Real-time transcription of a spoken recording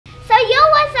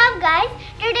guys,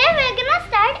 today we're gonna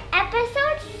start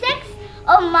episode 6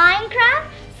 of Minecraft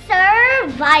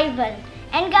Survival.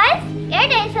 And guys, can I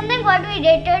tell you something what we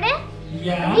did today?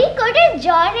 Yeah. We couldn't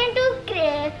join into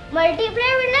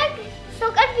multiplayer. We're like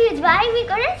so confused why we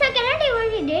couldn't. So can I tell you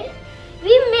what we did?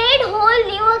 We made whole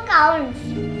new accounts.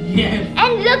 Yes.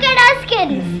 And look at our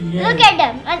skins. Yes. Look at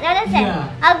them. Understand?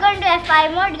 Yeah. I'm going to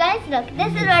F5 mode, guys. Look,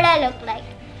 this is what I look like.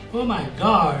 Oh my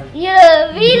God.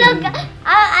 Yeah, we look.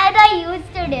 I got used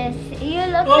to this. You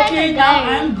look like Okay, a now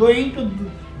guy. I'm going to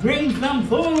bring some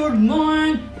food.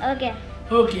 Mon. Okay.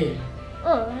 Okay.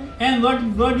 Oh, And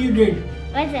what you did?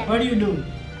 what's that? What do you do?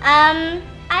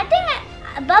 I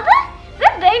think, Baba,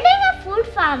 we're building a food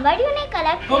farm. Why do you need to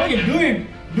collect food? Okay, do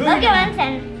it. Do Okay, it. one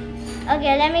second.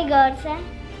 Okay, let me go outside.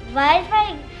 Why is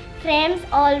my frames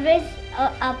always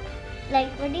up? Like,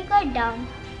 what do you call down?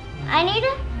 I need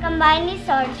to combine these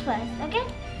swords first, okay?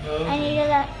 I need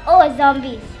to. Oh,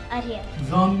 zombies are here.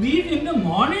 Zombies in the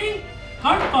morning?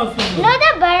 How possible? No,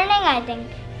 they're burning, I think.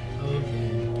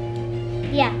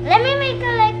 Okay. Yeah, let me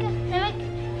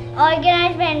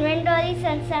organize my inventory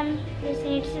since this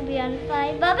needs to be on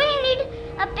 5. Baba, you need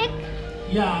a pick.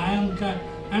 Yeah, I'm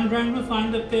trying to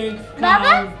find the pigs.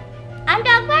 Baba, I'm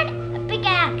talking about a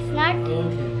pickaxe, not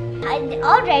Okay.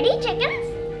 already chickens.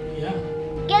 Yeah.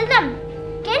 Kill them.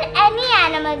 Kill any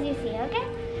animals you see, okay?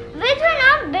 Which we're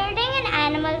not building an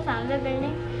animal farm. We're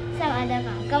building some other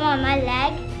farm. Come on, my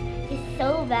lag is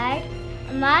so bad.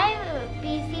 My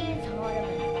PC is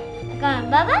horrible. Come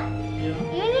on, Baba.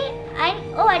 Yeah. You need.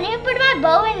 I need to put my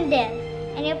bow in there.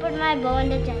 I need to put my bow in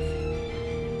the chest.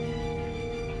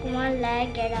 Come on,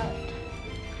 lag, get out.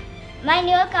 My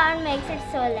new account makes it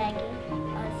so laggy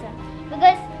also.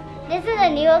 Because this is a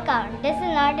new account. This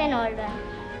is not an old one.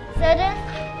 So I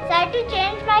had to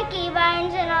change my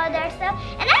keybinds and all that stuff.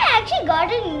 And I actually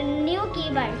got a new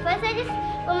keybind. First I just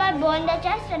put my bow in the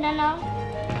chest and then now.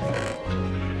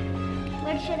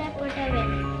 What should I put away?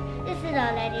 This is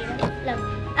all I need.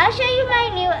 Look. I'll show you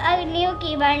my new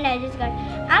keybind I just got.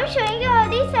 I'm showing you all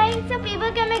these things so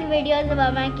people can make videos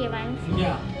about my keybinds.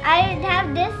 Yeah. I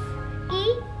have this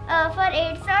key for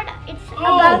 8 sword. It's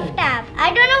above tab.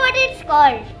 I don't know what it's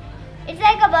called. It's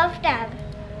like above tab.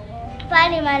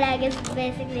 Finally, my lag is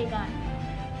basically gone.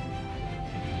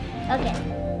 Okay.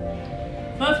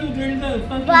 First you drill the.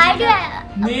 Why do I?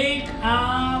 Make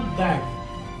a bed.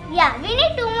 Yeah, we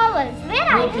need 2 more walls. Where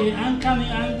are Okay, you? I'm coming.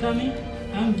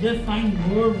 I'm just find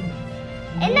more.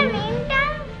 In the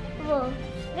meantime, whoa,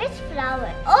 which flower?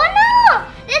 Oh no!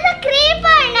 There's a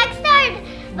creeper next to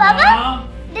it. Baba, Wow.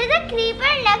 there's a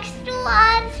creeper next to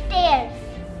our stairs.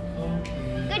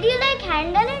 Okay. Could you like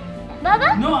handle it?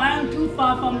 Baba? No, I am too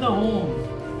far from the home.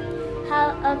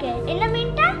 How? Okay. In the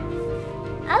meantime,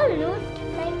 I'll loot.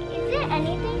 Like, is there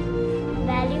anything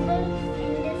valuable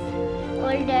in this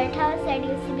old dirt house that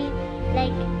used to be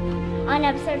like on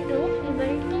episode 2 we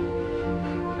built it?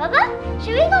 Baba,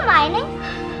 should we go mining?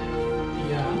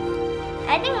 Yeah.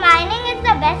 I think mining is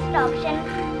the best option.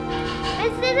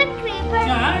 This is a creeper.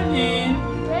 Charlene,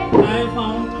 Where? I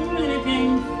found too many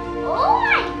things. Oh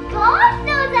my gosh,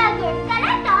 those are good.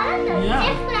 Collect all of those. Yeah.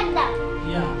 Shift like that.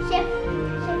 Yeah. Shift.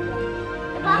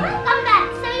 Baba, Yeah. come back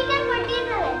so you can put these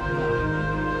away.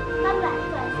 Come back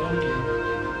first. Okay.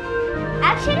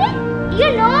 Actually, you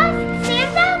know,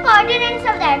 save the coordinates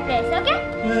of that place, okay?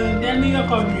 Tell me your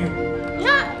coordinate.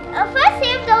 No, first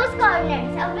save those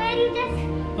coordinates of where you just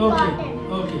got Okay. it.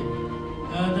 Okay.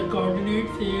 The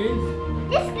coordinates is.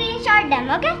 Just screenshot them,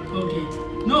 okay? Okay.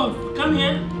 No, come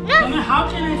here. No. Come here. How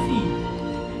can I see?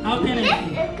 How can I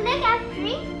see? Just click F3.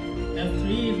 F3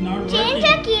 is not Change working.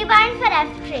 your keybind for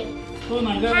F3. Oh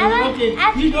my God. Have a Okay.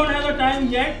 F3. We don't have the time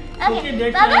yet. Okay,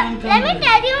 That's Baba, why I'm coming. let me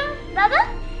tell you, Baba.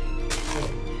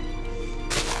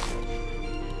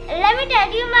 Let me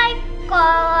tell you my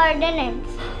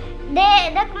coordinates.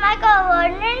 My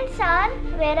coordinates are,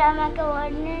 where are my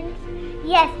coordinates?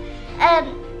 Yes,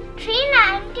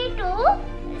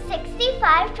 392,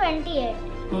 65, 28.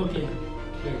 Okay.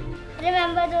 Good.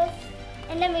 Remember those?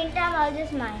 In the meantime, I'll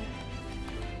just mine.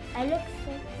 I look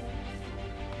so good.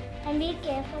 And be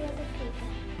careful of the creeper.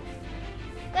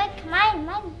 Quick, mine.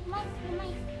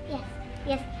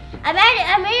 Yes.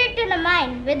 I made it to the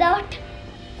mine without.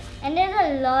 And there's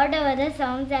a lot of other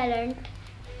songs I learned.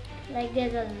 Like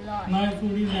there's a lot. My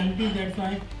food is empty. That's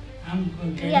why I'm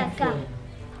getting Yeah, full. come.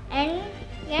 And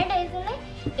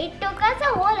it took us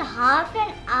a whole half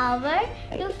an hour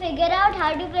to figure out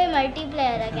how to play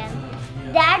multiplayer again.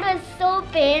 Yeah. That was so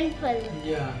painful.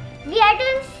 Yeah. We had to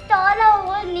install a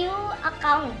whole new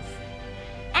accounts.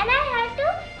 And I had to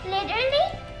literally.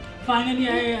 Finally,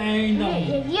 I in the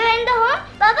home. You in the home?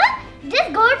 Baba, just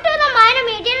go to the mine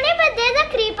immediately, but there's a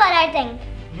creeper.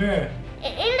 Where?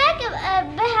 In like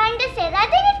behind the stairs. I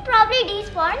think it's probably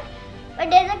despawned, but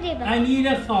there's a creeper. I need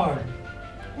a sword.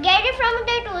 Get it from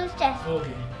the tools chest.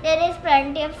 Okay. There is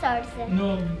plenty of swords there. No,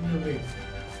 wait.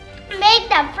 Make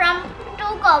them from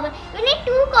 2 cobble. You need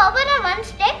 2 cobble and 1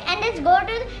 stick, and just go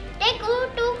to take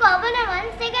 2 cobble and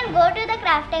 1 stick and go to the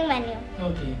crafting menu.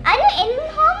 Okay. Are you in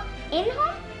home? In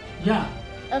home? Yeah.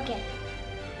 Okay.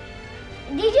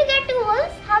 Did you get 2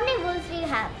 wolves? How many wolves do you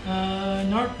have?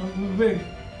 Not wait.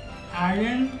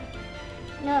 Iron,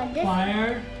 No, this.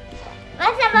 fire.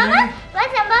 What's up, Baba?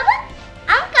 What's up, Baba?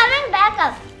 I'm coming back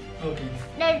up. Okay.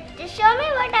 Show me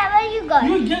whatever you got.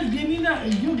 You just give me the.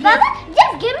 Baba,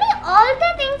 just give me all the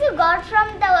things you got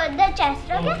from the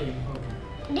chest, okay? Okay.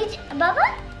 Did you, Baba?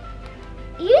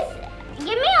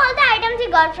 Give me all the items you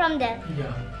got from there.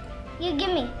 Yeah. You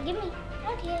give me,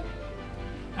 not here.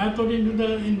 I put into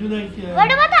the.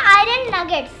 What about the iron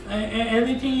nuggets?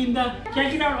 Everything in the.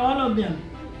 Check it out, all of them.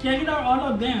 Check it out, all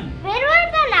of them. Where were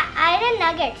the iron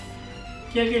nuggets?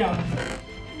 Check it out.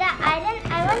 The iron,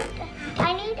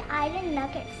 I need iron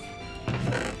nuggets.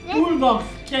 Toolbox.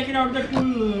 Check it out, the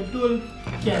tool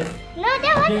chest. No,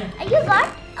 there was. Yeah. You got?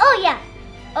 Oh yeah.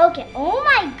 Okay. Oh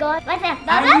my God. What's that,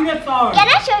 Baba? I need a sword. Can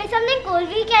I show you something cool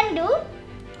we can do?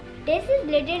 This is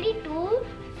literally 2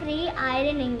 free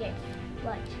iron ingots.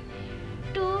 Watch.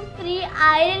 2 free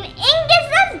iron ingots.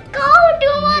 Let's go.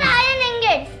 2 more iron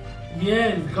ingots.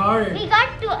 Yes, got it. We got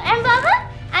 2. And Baba,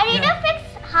 I need Yeah. to fix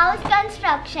house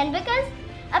construction because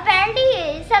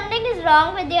apparently something is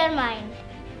wrong with your mind.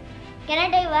 Can I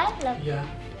tell you why? Look. Yeah.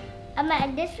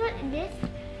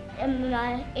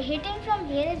 Hitting from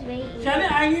here is very easy. Shall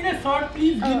I need a sword,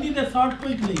 please give me the sword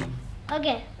quickly.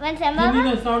 Okay, one second, Give me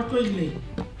Baba. the sword quickly.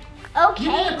 Okay.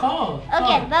 Give me the call.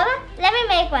 Okay, sword. Baba, let me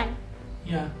make one.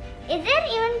 Yeah. Is there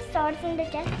even swords in the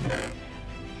chest?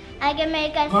 I can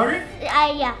make a. Got it?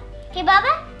 Yeah. Okay,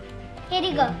 Baba. Here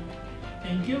you go.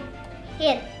 Thank you.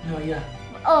 Here. No, yeah.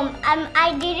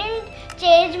 I didn't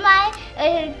change my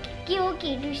Q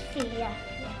key to see. Yeah.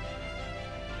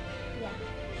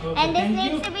 Okay, And this thank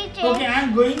needs you. to be changed. Okay,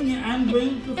 I'm going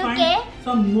to Okay. find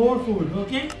some more food.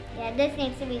 Okay. Yeah, this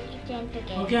needs to be changed to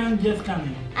K. Okay, I'm just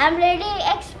coming. I'm really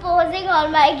exposing all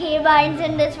my keybinds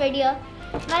in this video.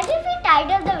 Imagine if we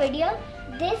titled the video,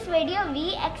 this video we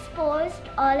exposed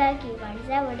all our keybinds.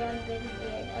 That would have been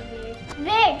weird.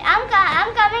 Wait, I'm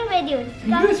coming with you.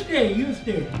 Come. You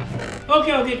stay.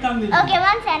 Okay, come with me. Okay,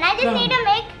 one second. I just Come. need to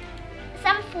make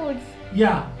some foods.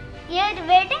 Yeah. You're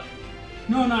waiting?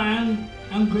 No,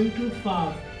 I'm going too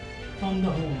far from the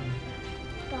home.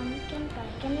 Pumpkin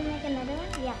pie. Can you make another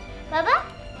one? Yeah. Baba,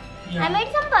 Yeah. I made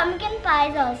some pumpkin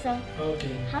pies also.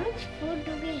 Okay. How much food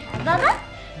do we have? Baba,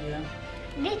 Yeah.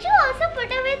 did you also put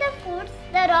away the foods,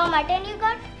 the raw mutton you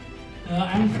got?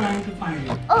 I'm trying to find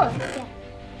it. Oh, yeah.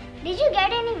 Did you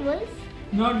get any wolves?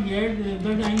 Not yet,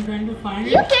 but I'm trying to find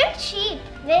You it. killed sheep.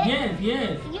 Where?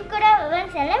 Yes. You could have one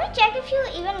second. Let me check if you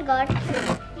even got.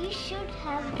 You should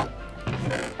have.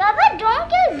 Baba, don't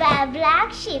kill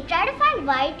black sheep. Try to find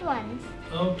white ones.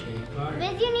 Okay, got it.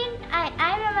 Because you need.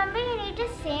 I remember you need the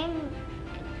same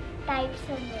types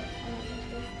of this.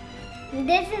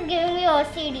 This is giving me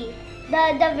OCD.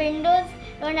 The windows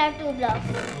don't have 2 blocks.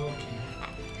 Okay.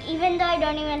 Even though I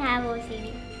don't even have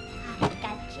OCD.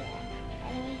 Gotcha.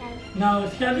 I don't have Now,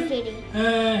 shall we OCD.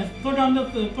 put on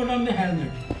the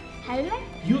helmet? Helmet?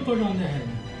 You put on the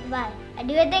helmet. Why?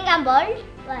 Do you think I'm bald?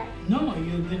 Why? No,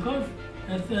 because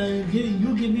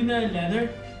you give me the leather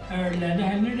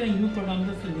helmet and you put on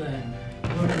the silver helmet,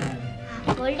 golden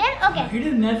helmet. Golden? Okay. It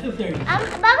is necessary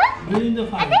Baba? during the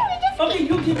fight. I think we just Okay,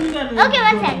 you give me the. Okay, one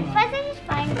golden second. one. First I just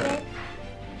find it.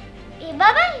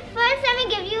 Baba, first let me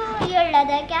give you your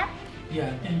leather cap.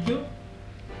 Yeah, thank you.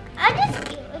 I'll just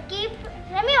keep.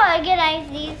 Let me organize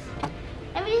these.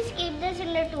 Let me just keep this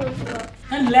in the tools box.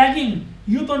 And legging.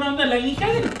 You put on the legging.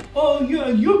 Oh,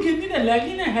 you give me the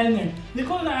legging and helmet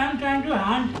because I am trying to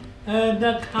hunt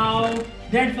the cow.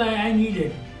 That's why I need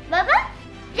it. Baba,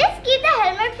 just keep the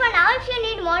helmet for now. If you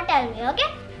need more, tell me, okay?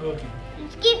 Okay.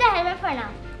 Just keep the helmet for now.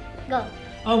 Go.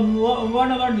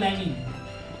 What about legging?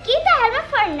 Keep the helmet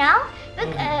for now.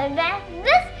 Because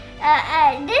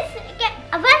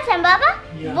one second, Baba.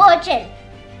 Yeah. Wo chill.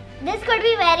 This could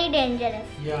be very dangerous.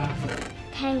 Yeah.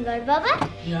 Thank God, Baba.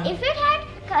 Yeah. If it had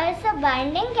curse of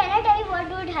binding, can I tell you what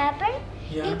would happen?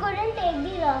 Yeah. You couldn't take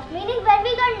these off. Meaning when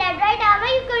we got netherite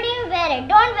armor, you couldn't even wear it.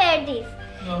 Don't wear these.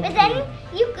 Okay. But then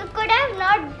you could have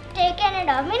not taken it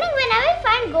off. Meaning whenever you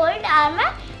find gold armor,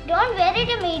 don't wear it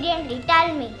immediately.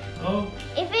 Tell me. Oh.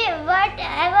 If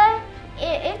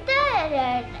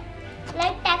the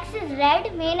text is red,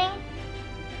 meaning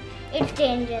it's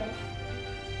dangerous.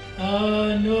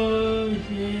 No,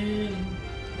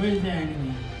 where's the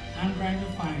enemy? I'm trying to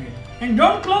find it. And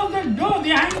don't close the door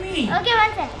behind me. Okay,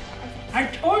 one second. I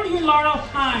told you a lot of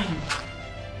times.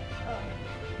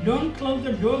 Don't close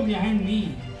the door behind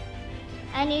me.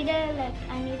 I need a.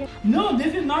 No,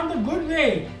 this is not the good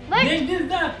way. But- This is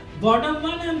the bottom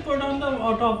one and put on the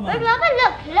top one. But Baba,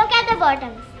 look at the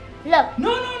bottoms. Look.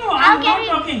 No, How I'm can not we-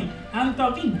 talking. I'm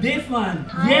talking this one.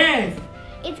 Huh? Yes.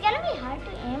 It's gonna be hard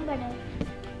to aim, but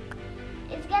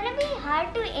it's gonna be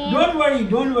hard to aim. Don't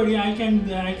worry. I can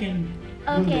do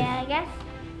Okay, this. I guess.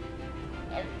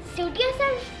 Suit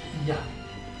yourself. Yeah.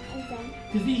 And then,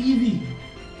 This is easy.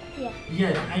 yeah,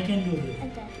 Yes, I can do this.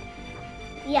 and then.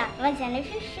 Yeah, once and if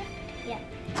you shift, yeah.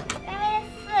 I mean,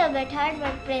 it's a bit hard,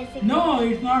 but basically. No,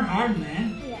 it's not hard,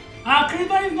 man. Yeah.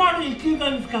 Creeper is not. Creeper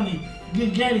is coming.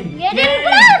 Get in. Get in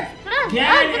close!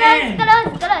 Get in.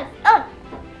 Close! Oh!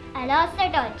 I lost the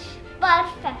torch.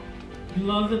 Perfect. You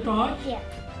lost the torch. Yeah.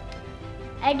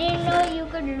 I didn't know you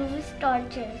could lose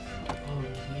torches.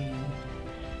 Okay.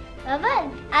 Baba,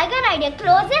 I got an idea.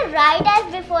 Close it right as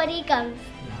before he comes.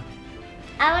 Yeah.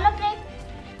 I wanna play.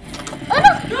 Oh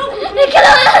no!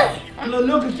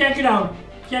 Look, check it out.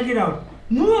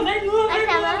 Move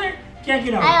aside. Check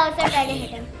it I out. also tried to hit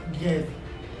him. Yes.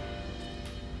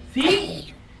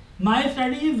 See? My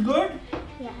study is good.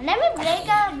 Yeah. Let me break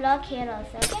a block here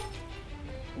also, okay?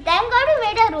 Thank God we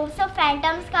made a roof so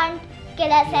phantoms can't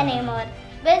kill us anymore.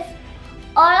 Because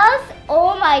or else,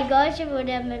 oh my gosh, it would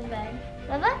have been bad.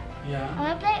 Baba, Yeah. I'm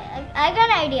gonna play. I got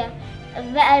an idea.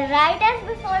 Right as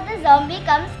before the zombie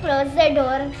comes, close the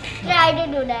door. Try to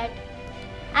do that.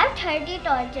 I have 30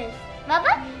 torches.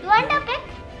 Baba, you want a pick?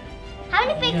 How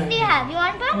many picks Yeah, do you yeah. have? You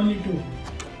want one? Only 2.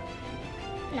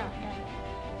 No.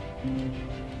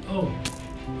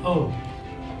 Oh.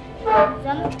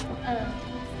 Some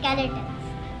skeletons.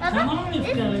 Baba, Come on,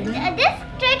 skeleton. this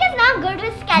trick is not good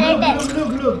with skeletons.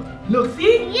 Look.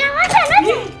 See? Yeah, what's that?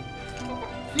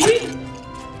 See?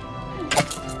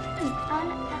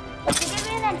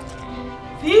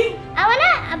 See?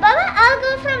 Baba, I'll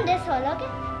go from this hole, okay?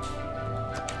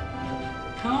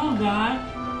 Come on,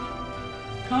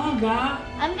 God.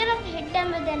 I'm gonna hit them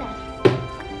with an axe.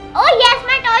 Oh yes,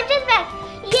 my torch is back!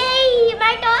 Yay,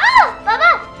 my torch! Oh,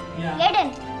 Baba! Yeah. Get in.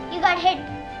 You got hit.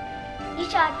 You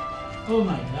shot. Oh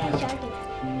my I God. shot you.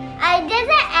 There's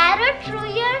an arrow through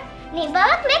your knee.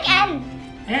 Baba, click N.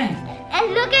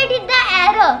 And look at it, the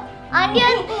arrow on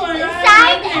your Oh, yeah,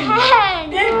 side yeah.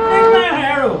 hand. Take my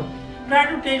arrow. Try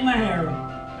to take my arrow.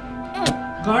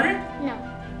 Got it? No.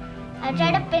 I'll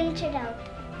try to pinch it out.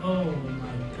 Oh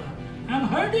my God. I'm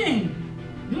hurting.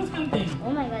 Do something.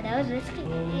 Oh my god, that was risky.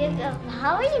 Oh.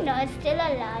 How are you not still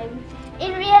alive?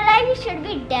 In real life, you should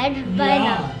be dead by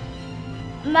now.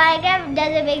 Minecraft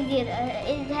does a big zero.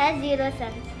 It has 0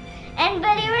 cents. And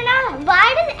believe it or not,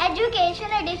 why does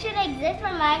Education Edition exist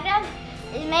when Minecraft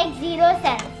makes 0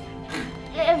 cents?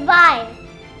 Why?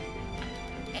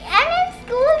 And in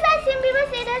schools, I've seen people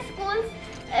say that schools,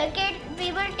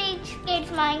 people teach kids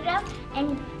Minecraft,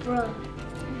 and bro,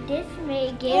 this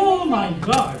may give. Oh my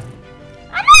God.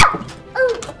 Oh no!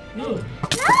 Oh. No.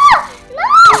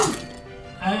 No!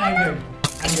 I get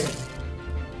it.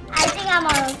 I think I'm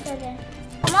almost there.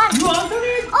 Come on. You also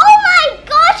did? Oh my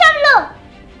gosh, I'm low.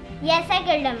 Yes, I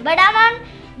killed him, but I'm on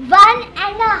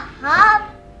 1.5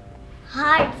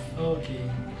 hearts. Okay.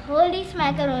 Holy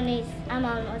smackaroonies, I'm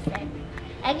almost there.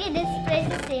 Actually, this place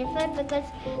is safer because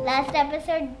last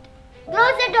episode.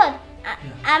 Close the door.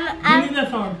 Give me the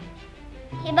sword.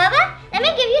 Hey, Baba, let me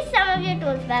give you some of your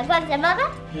tools back. What's that,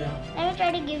 Baba? Yeah. Let me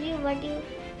try to give you what you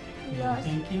lost.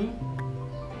 Thank you.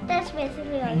 That's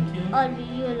basically all. Thank you. All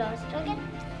you lost. Okay.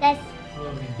 That's.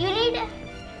 Okay. You need.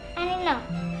 I mean no.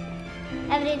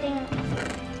 Everything.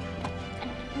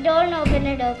 Don't open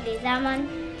the door, please. I'm on.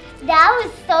 That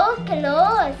was so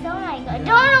close. Oh my god.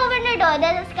 Don't open the door.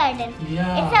 There's a skeleton.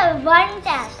 Yeah. It's a one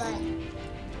tapper.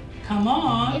 Come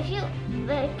on. If you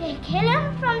kill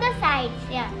him from the sides,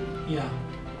 yeah. Yeah.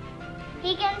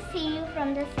 He can see you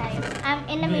from the sides. I'm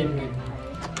in the Wait, middle. wait. I'll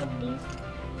just put these.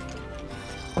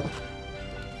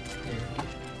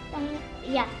 Okay.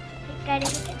 Yeah. Try to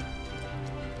hit it.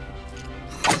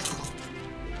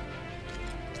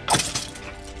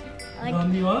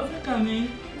 Zombie also coming.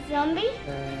 Zombie?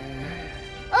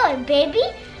 Oh, baby?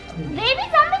 Baby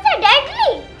zombies are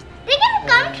deadly. They can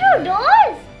come through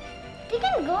doors. They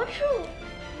can go through.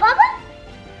 Baba?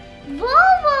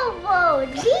 Whoa.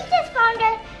 We just found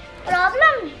a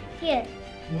problem here.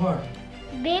 What?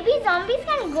 Baby zombies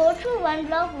can go through 1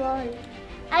 block wall.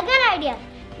 I got an idea.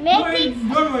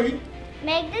 Don't worry.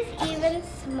 Make this even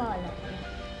smaller.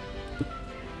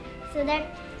 So that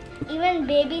even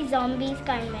baby zombies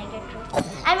can't make it through.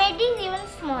 I made these even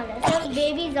smaller. So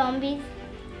baby zombies.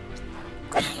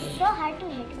 So hard to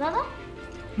hit, Baba.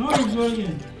 No, it's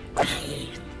working.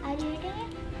 Are you hitting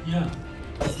it? Yeah.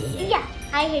 Yeah,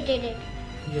 I hit it.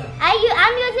 Yeah.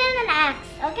 I'm using an axe.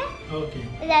 Okay. Okay.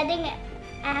 I think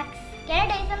axe. Can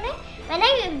I tell you something?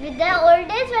 With the old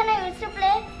days when I used to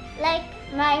play like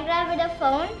Minecraft with a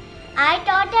phone, I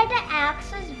thought that an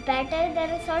axe was better than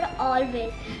a sword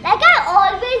always. Like I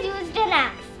always used an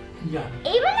axe. Yeah.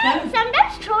 Even I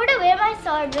sometimes throwed away my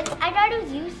sword, which I thought it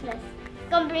was useless.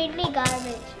 Completely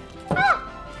garbage. Ah,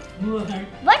 Who was that?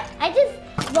 what? I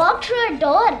just walked through a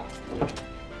door.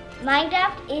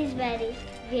 Minecraft is very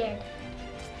weird.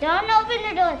 Don't open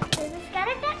the door. There's a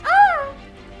skeleton. Oh!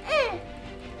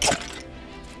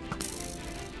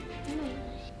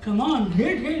 Come on,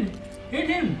 hit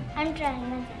him. I'm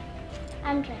trying.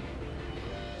 I'm trying.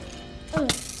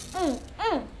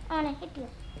 I wanna hit you.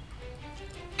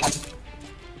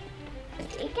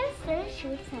 It can still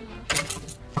shoot somehow.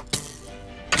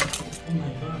 Oh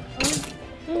my god.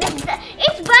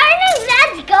 It's burning.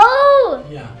 Let's go.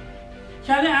 Yeah.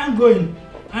 Shall I'm going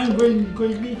to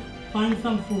quickly find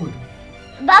some food.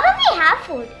 Baba, we have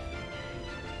food.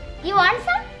 You want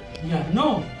some? Yeah,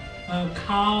 no. A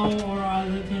cow or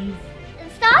other things.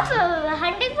 Stop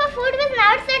hunting for food because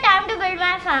now it's the time to build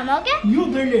my farm, okay? You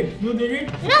did it. No,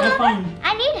 That's Baba, fine.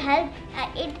 I need help.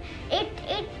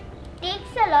 It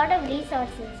takes a lot of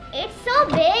resources. It's so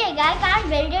big. I can't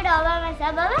build it all by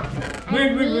myself, Baba.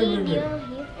 Wait. I need you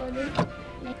here for this.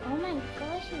 Like, oh my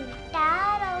gosh, you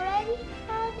died already?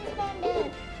 Oh, this man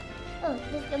died. Oh,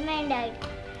 this man died.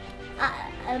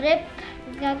 Rip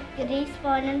is gonna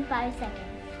respawn in 5 seconds.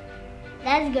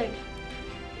 That's good.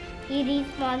 He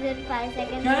respawns in 5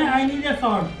 seconds. I need a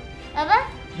sword. Baba?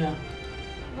 Yeah.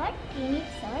 What? You need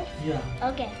swords? Yeah.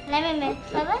 Okay, let me make.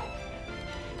 Baba?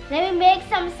 Let me make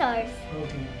some swords.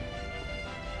 Okay.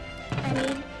 I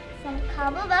need some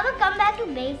cobble. Baba, come back to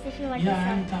base if you want Yeah, to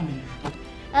I'm coming.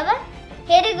 Baba,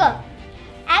 here you go.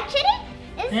 Actually,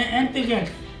 it's... And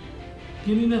pickaxe.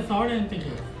 You need a sword and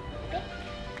pickaxe.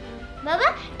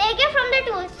 Baba, take it from the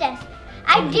tools chest.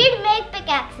 I Okay. did make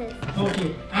pickaxes.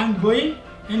 Okay, I'm going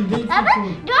and build some Baba,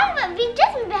 food.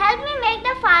 just help me make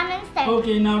the farm instead.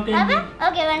 Okay, now tell me.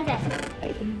 Baba, okay, one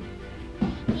second.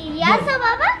 Yeah, so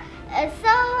Baba,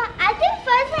 so I think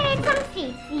first we need some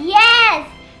seeds. Yes.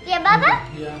 Yeah, Baba.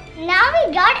 Yeah. Now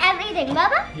we got everything,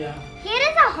 Baba. Yeah. Here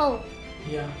is a hoe,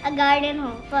 Yeah. a garden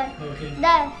hoe for Okay.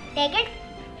 take it.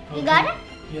 You Okay. got it?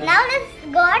 Yeah. Now let's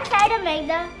go outside and make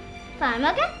the farm,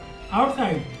 okay?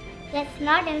 Outside. Yes,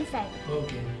 not inside.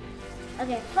 Okay.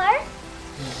 Okay, first,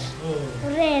 Yeah. Oh.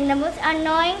 rain, the most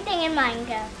annoying thing in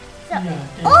Minecraft. So, Yeah,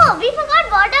 tell oh, we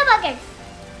forgot water buckets.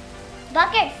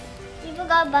 Buckets. We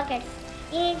forgot buckets.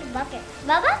 You need buckets.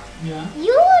 Baba, Yeah.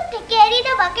 you carry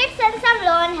the buckets since I'm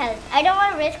low on health. I don't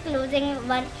want to risk losing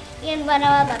one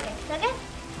of our buckets, okay?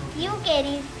 You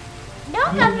carry.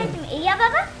 Don't come with me. Yeah,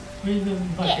 Baba? Where is the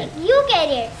bucket? You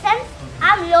carry it since Okay.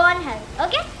 I'm low on health,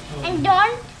 okay? Okay. And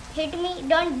don't hit me.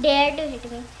 Don't dare to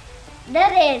hit me. The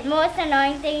rain, most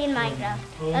annoying thing in Minecraft.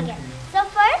 Okay. Okay. So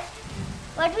first,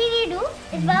 what we need to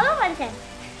do is Baba, one second.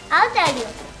 I'll tell you.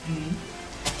 Hmm.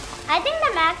 I think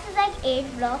the max is like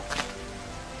 8 blocks.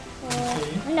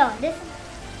 Okay. No, this.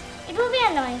 It will be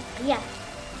annoying. Yeah.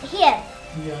 Here.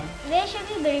 Yeah. Where should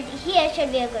we build? Here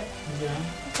should be a good Yeah.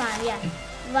 farm. Yeah.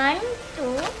 1,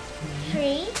 2,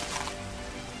 3,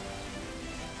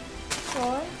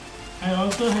 4. I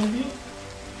also help you.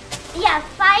 Yeah,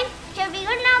 5 should be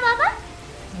good now, Baba.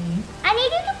 Hmm. I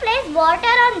need you to place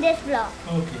water on this block.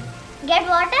 Okay. Get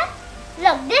water?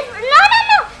 Look, this.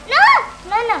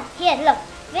 No. Here, look.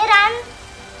 Where I'm.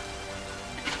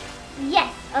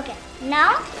 Yes, okay.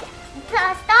 Now,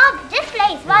 stop. Just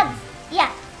place once.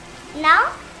 Yeah.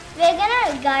 Now, we're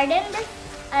gonna garden this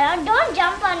around. Don't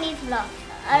jump on these blocks,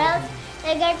 or else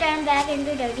they're gonna turn back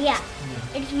into dirt. Yeah.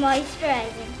 Yeah. It's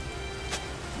moisturizing.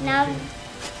 Now,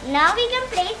 Okay. now we can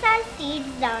place our seeds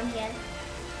down here.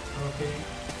 Okay.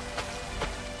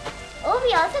 Oh,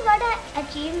 we also got an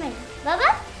achievement.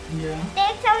 Baba, Yeah.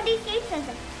 take some of these seeds and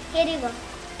some. Here you go.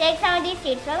 Take some of these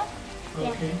seeds, Baba.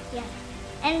 Okay. Yeah.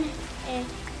 And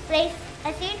place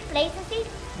a seed. Place a seed.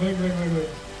 Wait.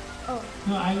 Oh,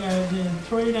 No, I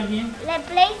throw it again.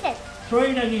 place it. Throw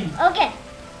it again. Okay.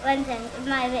 One second.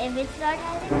 My which slot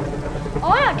has it?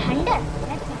 Oh no, thunder.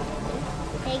 That's not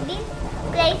dangerous. Take these.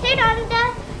 Place it on the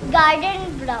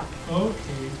garden block.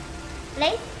 Okay.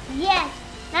 Place. Yes.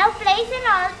 Now place in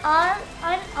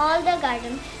on all the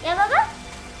gardens. Yeah, Baba.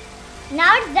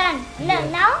 Now it's done. No,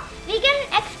 Yeah. now we can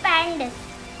expand this.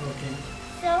 Okay.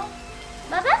 So,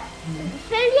 Baba,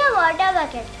 fill your water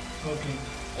bucket. Okay.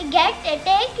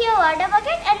 Take your water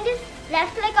bucket and just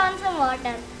left click on some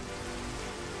water.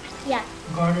 Yeah.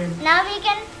 Got it. Now we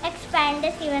can expand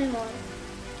this even more.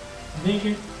 Make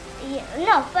it. Yeah,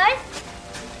 no, first,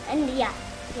 and yeah,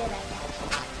 you're right.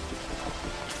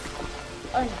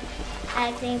 Oh no,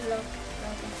 I think broken.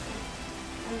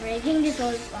 I'm breaking this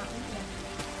whole farm.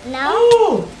 Yeah. Now.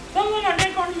 Oh! Someone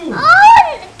attack on you!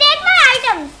 Oh! Take my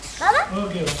items! Baba?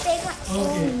 Okay. Take my. Okay.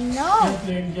 Oh no!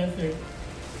 Just wait.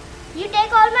 You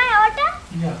take all my water?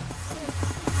 Yeah.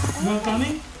 You are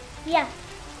coming? Yeah.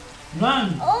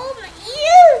 Run! Oh my.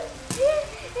 Ew!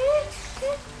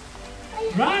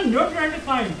 Run! Don't try to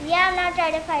fight. Yeah, I'm not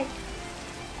trying to fight.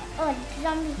 Oh,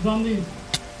 zombie. Zombies.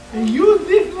 Use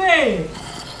this way!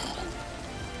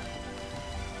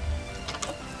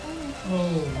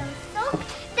 Oh. So,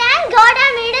 thank God I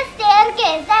made a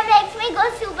staircase that makes me go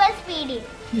super speedy.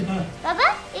 Yeah. Baba,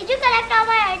 did you collect all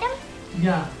my items?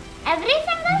 Yeah. Every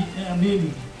single? Yeah,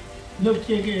 maybe. Look,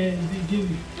 check it. Give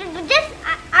me. Just,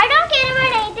 I don't care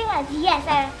about anything else. Yes,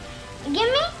 give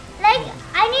me, like,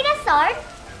 I need a sword.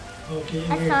 Okay. A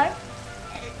wait. sword.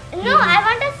 No, I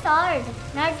want a sword.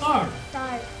 Not Sword?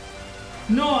 sword.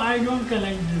 No, I don't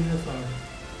collect the sword.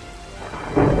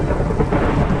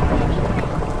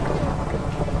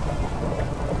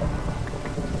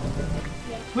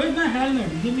 Where's my helmet?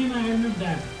 Give me my helmet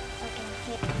back.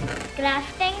 Okay.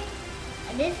 Crafting.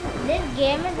 This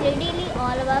game is literally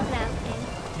all about crafting.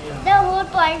 Yeah. The whole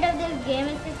point of this game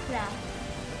is to craft.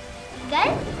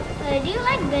 Guys, do you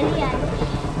like Billie Eilish?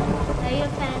 Are you a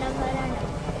fan of her or not?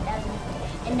 Tell me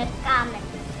in the comments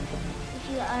if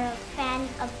you are a fan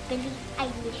of Billie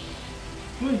Eilish.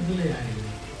 Who is Billie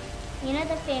Eilish? You know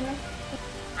the famous.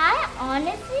 I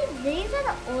honestly, these are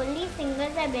the only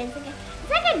singers I basically.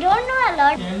 It's like I don't know a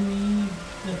lot. Tell me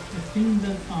sing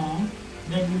the song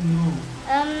that you know.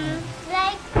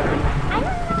 Like I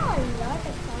don't know a lot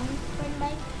of songs, but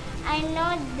like I know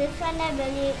this one that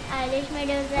Billie Eilish made.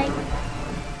 It was like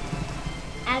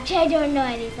actually I don't know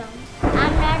any songs.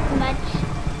 I'm not much.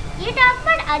 You talk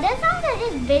about other songs or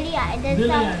just Billie Eilish? Billie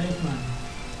Eilish man.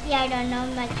 Yeah, I don't know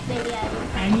much Billie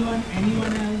Eilish.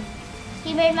 Anyone else?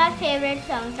 He made my favorite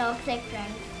song, Toxic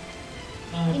Friends.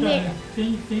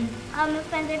 Sing. All my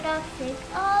friends are toxic.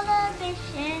 All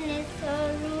ambition is so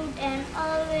rude and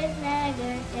always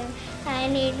negative. I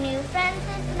need new friends,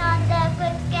 it's not that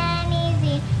quick and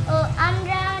easy. Oh, I'm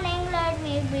drowning, let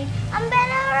me breathe. I'm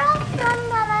better off from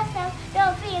by myself.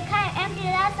 Don't feel kind of empty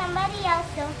without somebody else.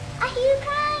 So I hear you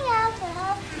crying out for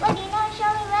help. What do you know? Show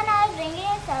me when I was ringing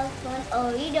your cell phone. Oh,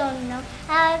 you don't know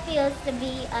how it feels to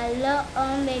be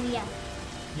alone, baby.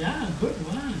 Yeah, good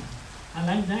one. I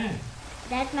like that.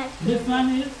 That's my This one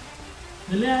is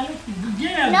Billie Eilish.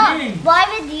 Yeah, no, game. Boy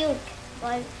with You.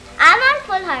 Boy. I'm on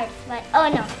full hearts, but oh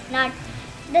no, not.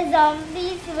 The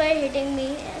zombies were hitting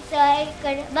me, so I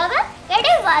could. Baba, get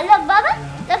it? Look, Baba,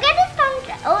 Yeah. look at this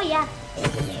contract. Oh yeah.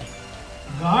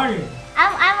 Got it.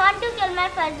 I want to kill my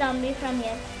first zombie from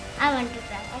here. I want to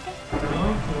try. Okay.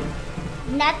 Okay.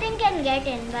 Nothing can get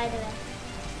in, by the way.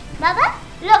 Baba,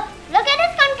 look at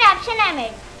this contraption I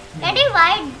made. Get it?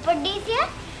 Why put these here?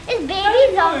 It's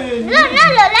baby zombies. No,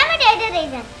 let me tell you the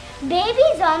reason. Baby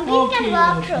zombies can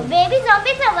walk through. Baby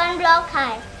zombies are 1 block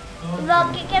high.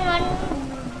 Okay. Can one.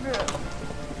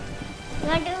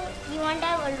 You want to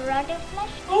have a rotten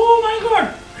flesh? Oh my god!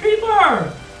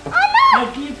 Creeper! Oh no!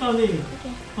 I keep away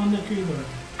Okay. from the creeper.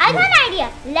 I got an idea.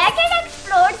 Let it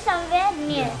explode somewhere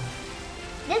near. Yeah.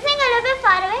 This thing a little bit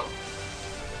far away.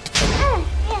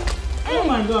 Oh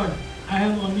my god! I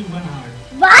have only 1 heart.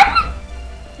 One?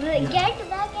 Yeah. Get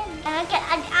back in. Okay,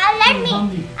 let me.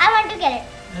 Zombie. I want to get it.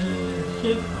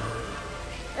 Shit.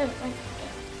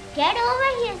 Get over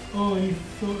here. Oh, he's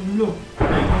so. Look.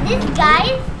 This guy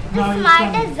is the Now he's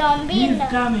smartest coming. zombie in He's the.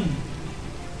 coming.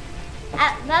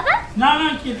 Baba? No,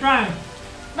 try.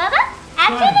 Baba?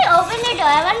 Actually, open the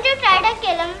door. I want to try to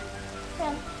kill him.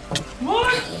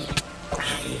 What?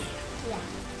 Yeah.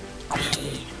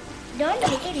 Don't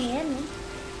hit it near me.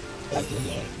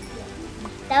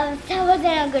 That wasn't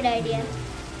a good idea.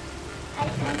 I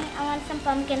want some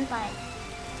pumpkin pie.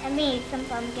 Let me eat some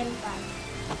pumpkin pie.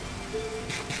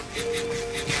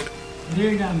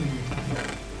 Lay down.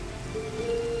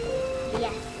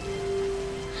 Yes.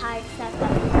 Hearts are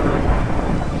coming.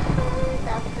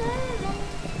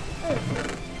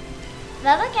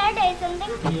 Baba, can I tell you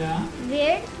something Yeah.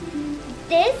 weird?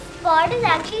 This spot is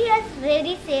actually a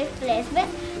very safe place. But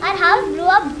our house blew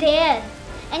up there.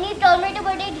 And he told me to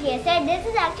put it here. Said this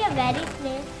is actually a very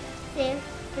safe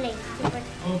place to put.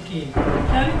 Okay.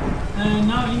 Shall we?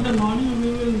 Now in the morning we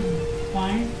will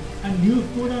find a new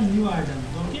food and new items.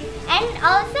 Okay? And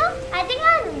also, I think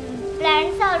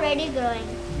plants are already growing.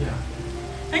 Yeah.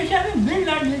 And shall we build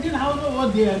that little house over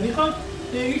there because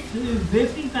it's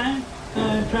wasting time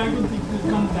trying to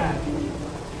come back.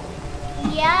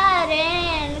 Yeah,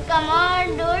 rain. Come on,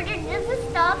 dude. Just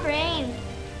stop rain.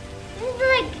 Just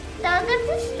like tell them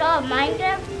to stop.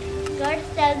 Minecraft gods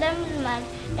tell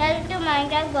to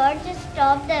Minecraft gods to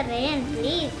stop the rain,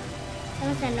 please. The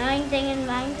most annoying thing in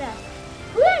Minecraft.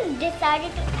 Who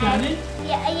decided to add?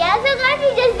 Yeah, so guys, we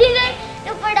just decided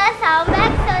to put our sound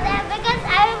back so that because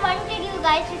I wanted you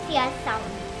guys to see our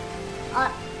sound.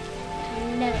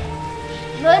 No.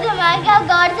 Both the Minecraft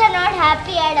gods are not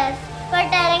happy at us for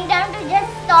telling them to just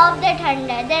stop the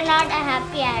thunder. They're not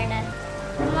happy at us.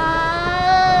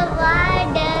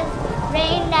 Why does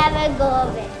rain never go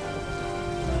away?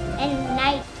 And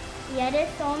night. Yeah,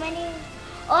 there's so many.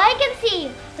 Oh, I can see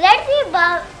you. Let's see,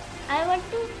 Bob. I want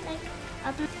to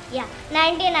up. Yeah,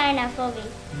 99 FOV.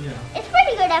 Yeah. It's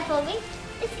pretty good FOV.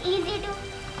 It's easy to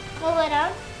move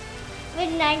around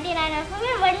with 99 FOV.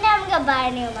 One day I'm gonna buy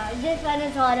a new mouse. This one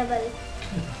is horrible.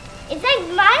 It's like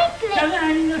my clip.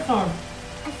 I need a sword.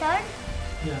 A sword?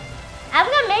 Yeah. I'm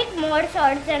gonna make more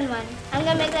swords than one. I'm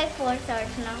gonna make like 4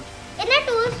 swords now. In the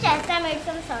tools chest, I made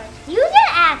some swords. Use your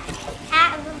axe.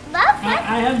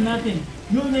 I have nothing.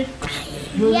 Use it.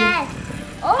 Yes.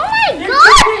 Oh my god!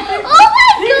 Oh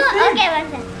my god! Okay, one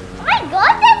second. Oh my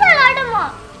god, there's a lot of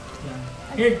more. Yeah.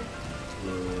 Hit.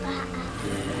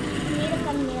 Need to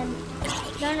come near me.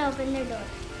 Don't open the door.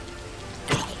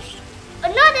 Oh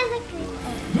no, there's a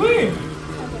creeper. Do it.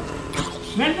 Okay.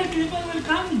 When the creeper will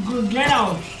come, get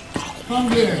out from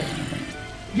there.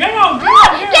 Get out! Get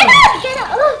out!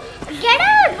 Oh, get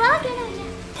out! Wow, get out!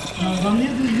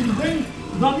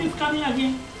 Zombies coming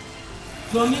again.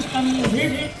 Zombies coming.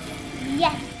 Hit it.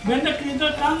 Yes. When the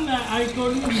creature comes, I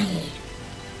told you.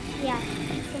 Yeah.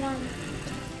 Come on.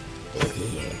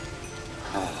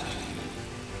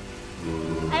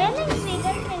 I don't think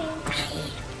creatures can use.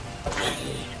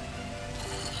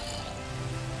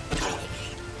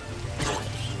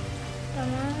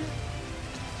 Come on.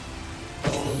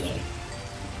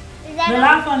 Is that The all?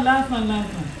 last one.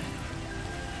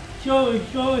 Show your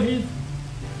face.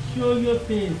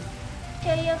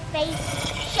 Show your face.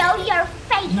 Show your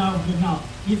face. Now,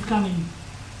 he's coming.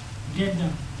 Get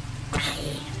them.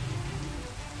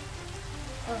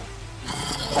 Oh.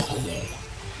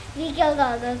 We killed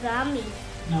all the zombies.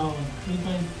 Now,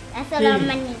 people. That's a lot of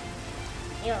money.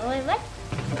 Yo, wait, what?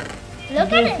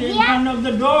 Look at it. Stay in front of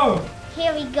the door.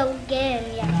 Here we go again.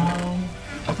 Yeah.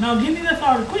 Now give me the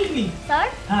sword quickly.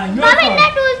 Sword? Your Come in sword. the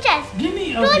tool chest. Give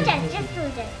me. Tool Okay, chest. okay. Just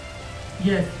tool chest.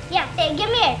 Yes. Yeah, give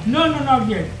me it. No, not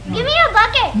yet. No. Give me your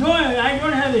bucket. No, I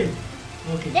don't have it.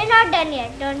 Okay. They're not done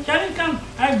yet. Don't. Shall we come?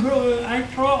 I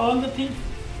throw all the things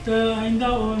in the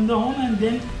home and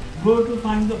then go to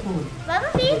find the food. Baba,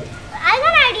 please. I have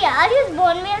an idea. I'll use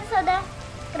bone meal so the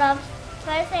crops.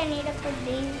 First, I need to put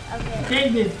these away.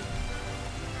 Take this.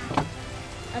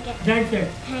 Okay. That's it.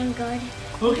 Thank God.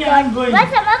 Okay, I'm going.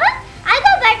 What's up, Baba? I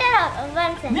go better.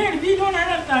 One second. Ned, we don't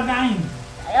have time.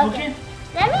 Okay.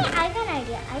 I have an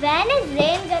idea. When is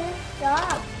rain gonna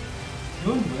stop?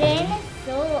 Don't worry. Rain is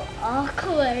so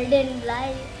awkward in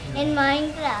life, in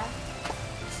Minecraft.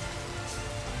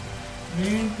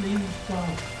 Rain, please stop.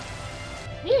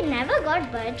 We never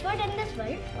got birchwood in this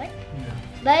world. What? Yeah.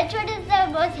 Birchwood is the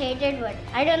most hated wood.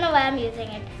 I don't know why I'm using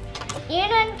it.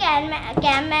 Even in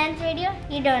Cam Man's video,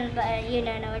 you don't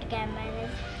know what Cam Man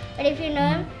is. But if you know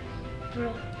him,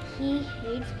 bro, he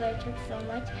hates birchwood so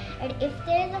much. And if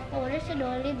there is a forest with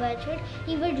only birchwood,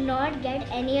 he would not get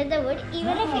any of the wood,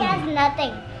 even if he has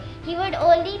nothing. He would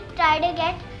only try to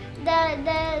get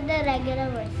the regular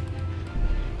woods.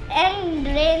 And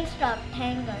rain stopped,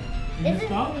 thank God. Rain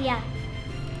stopped? Yeah.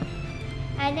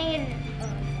 I think it.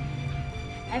 Oh,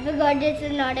 I forgot this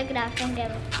is not a crafting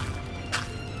table.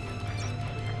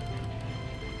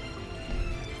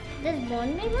 Does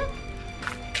bone meal work?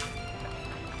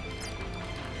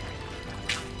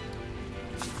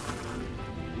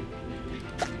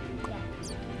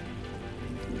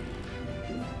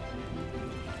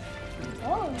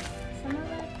 Oh, some of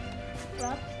the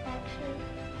crops actually.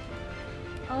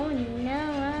 Oh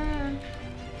no.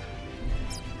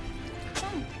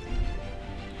 Come.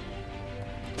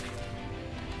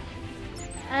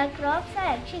 Our crops are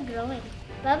actually growing.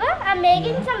 Baba, I'm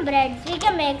making some breads. We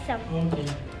can make some. Okay.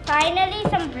 Finally,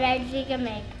 some breads we can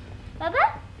make. Baba,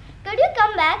 could you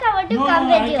come back? I want to No, come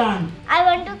no, with I you. can't. I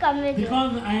want to come with you.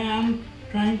 Because I am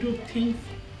trying to think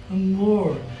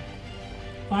more.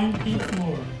 Find things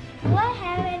more. Do I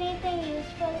have anything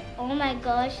useful? Oh my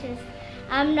gosh,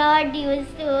 I'm not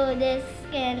used to this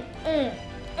skin.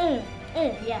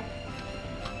 Yeah.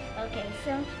 Okay,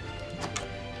 so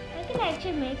can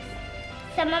actually make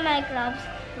some of my crops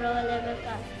grow a little bit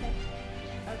faster.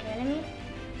 Okay, let me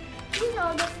use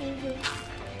all the seeds.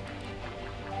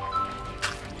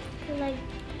 So like,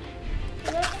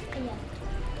 yeah.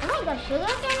 Oh my gosh,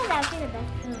 sugar cane is actually the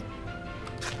best food.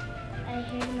 I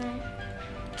hate my.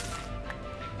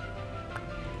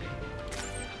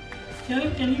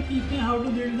 Cheryl, can you teach me how to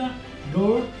build the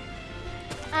door?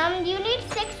 You need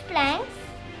 6 planks.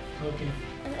 Okay.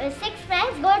 6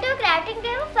 planks. Go to a crafting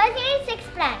table. First, you need 6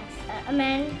 planks.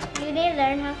 Man, you need to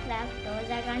learn how to craft doors.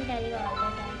 I can't tell you all the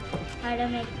time how to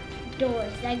make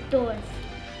doors, like doors.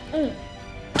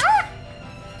 Ah!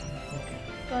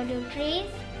 Go to trees.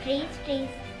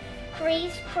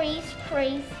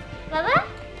 Baba,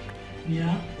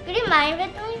 Yeah. could you mind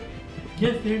with me?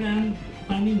 Yes, Dad, I'm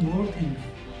finding more things.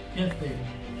 Yes, Dad.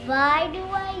 Why do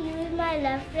I use my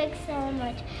left click so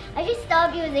much? I should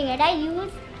stop using it. I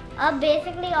use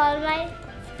basically all my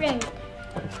sprint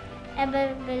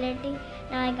ability.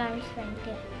 Now I can't sprint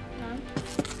it. Now.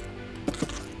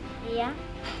 Yeah.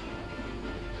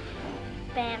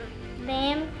 Bam.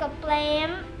 Bam.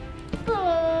 Kablam.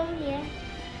 Boom. Yeah.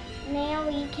 Now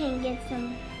we can get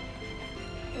some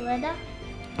leather.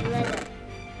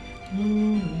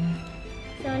 Mm.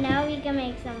 So now we can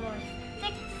make some more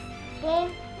sticks.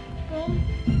 Boom. Boom.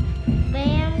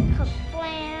 Bam.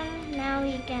 Kablam. Now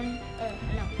we can.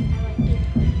 No. I want to keep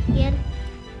here.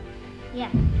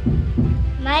 Yeah.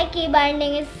 My key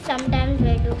binding is sometimes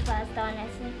way too fast,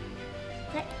 honestly.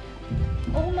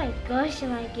 Oh my gosh,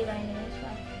 my key binding is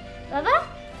fast. Baba,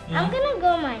 Yeah? I'm gonna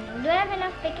go mining. Do I have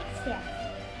enough pickaxe? Yeah.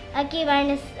 Our key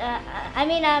bind is,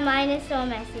 mine is so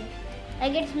messy.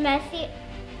 Like it's messy.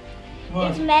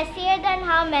 What? It's messier than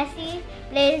how Messi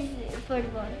plays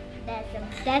football.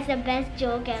 That's the best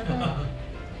joke ever.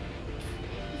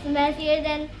 It's messier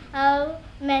than how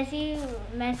Messi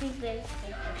plays.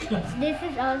 This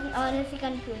is honestly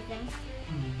confusing.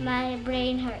 My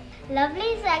brain hurt. Lovely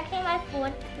is actually my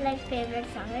 4th favorite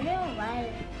song. I don't know why.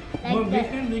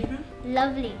 Which one?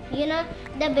 Lovely. You know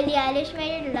the Billie Eilish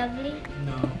made it Lovely.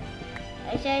 No.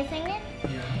 Should I sing it?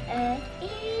 Yeah.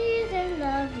 Isn't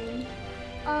lovely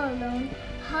all alone?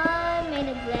 Heart made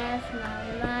of glass,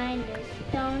 my mind is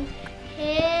stone.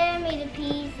 Tear me to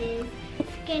pieces,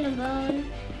 skin and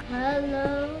bone.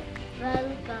 Hello,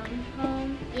 welcome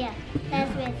home. Yeah,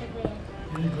 that's basically it.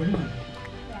 Very good one.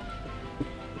 Yeah.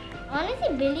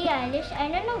 Honestly, Billie Eilish, I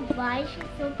don't know why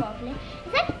she's so popular.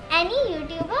 Is that any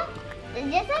YouTuber?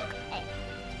 Just like,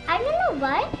 I don't know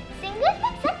why singers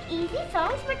make such easy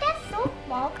songs, but they're so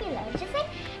popular. Just like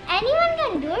anyone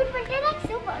can do it, but they're like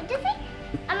so popular. Just like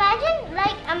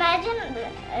imagine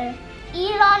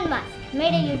Elon Musk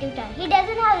made a YouTube channel. He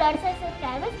doesn't have lots of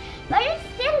subscribers, but it's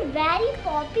still very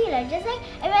popular. Just like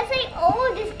if I say,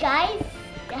 oh, this guy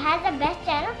has the best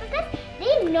channel because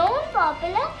they're known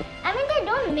popular. I mean, they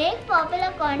don't make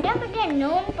popular content, but they're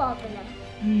known popular.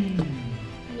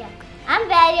 Yeah. I'm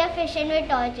very efficient with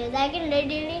torches. I can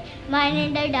literally mine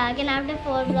in the dark, and after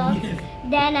 4 blocks,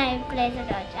 then I place a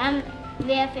torch. I'm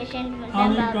very efficient with How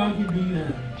many torches do you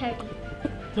have? 30.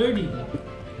 30?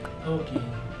 Okay.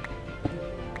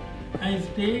 I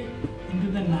stay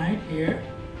into the night here,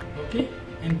 okay?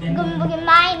 And then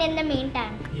Mine in the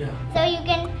meantime. yeah. So you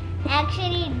can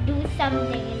actually do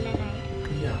something in the night.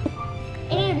 Yeah.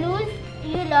 And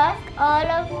you lost all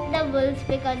of the wolves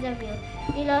because of you.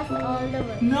 You lost all the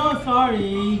wolves. No,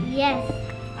 sorry. Yes.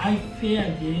 I say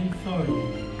again, sorry.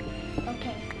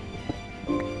 Okay.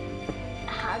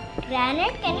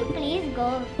 Granite, can you please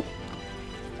go?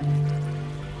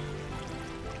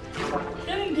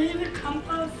 Can there is a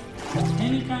compass?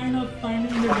 Any kind of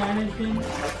finding the direction,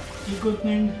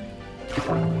 equipment?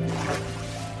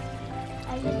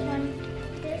 I just want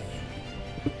this.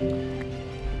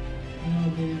 No,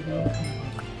 there is no compass.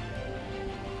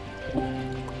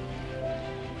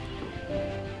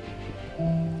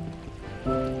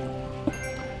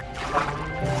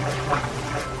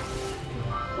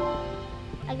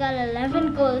 I got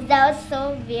 11 goals. That was so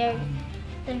weird.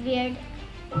 The weird.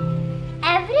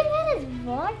 Everywhere is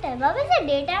water. What was the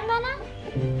daytime, Bana?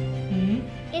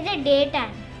 Is it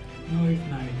daytime? No, it's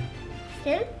night.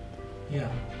 Still?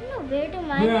 Yeah. No, where to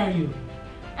mine? Where are you?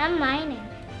 I'm mining.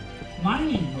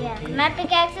 Mining? Yeah. Okay. My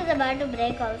pickaxe is about to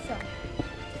break also.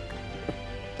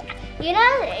 You know,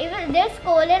 if there's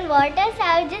coal and water, so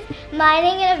I was just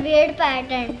mining in a weird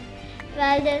pattern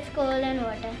while there's coal and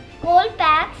water. Coal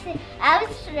packs. I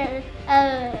was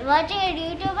watching a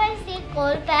YouTuber and see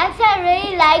coal packs. I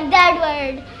really like that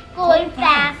word. Coal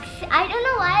packs. I don't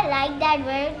know why I like that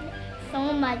word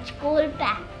so much. Coal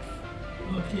packs.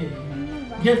 Okay. I don't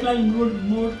know why. Just like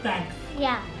more tax.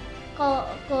 Yeah.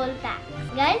 coal packs.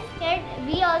 Guys, here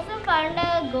we also found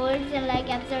golds in like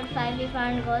episode 5. We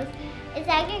found golds. It's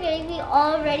actually great. We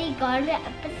already got to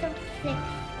episode 6.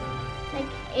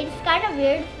 Like it's kind of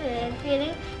weird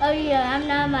feeling. Oh yeah, I'm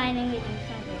not mining with you,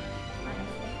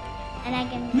 honestly. And I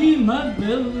can. We must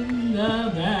build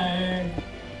the bed.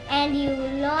 And you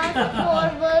lost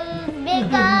 4 wolves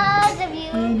because of you.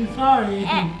 I'm sorry.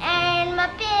 And my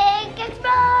pickaxe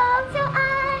broke, so I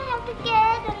have to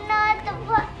get another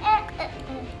one.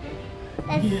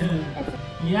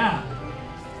 Yeah.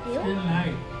 Still Still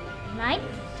night. night?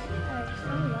 Oh,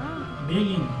 so long.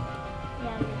 Digging.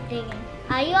 Yeah, I'm digging.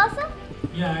 Are you also?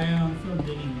 Yeah, I am also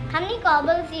digging. How many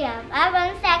cobbles do you have? I have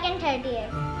 1 stack and 38.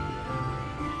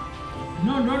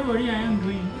 No, don't worry, I am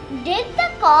doing. Dig the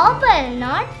cobble,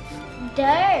 not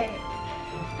dirt.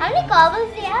 How many cobbles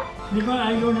do you have? Because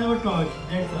I don't have a torch,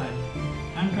 that's why.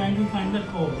 I'm trying to find the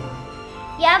coal.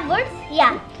 You have woods?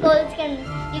 Yeah, coals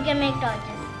you can make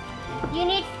torches. You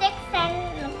need sticks and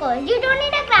coals. You don't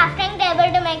need a crafting table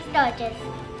to make torches.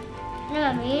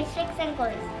 Remember, you need sticks and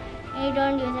coals. You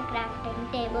don't use a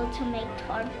crafting table to make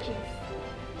torches.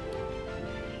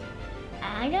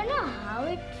 I don't know how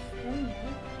it's still made.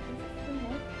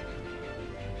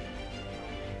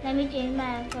 Let me change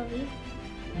my FOV.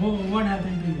 Oh, what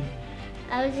happened to you?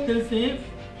 I was just Still safe?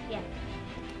 yeah.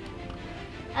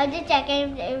 I was just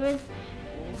checking if it was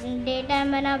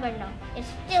daytime or not, but no. It's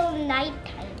still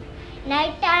nighttime.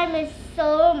 Nighttime is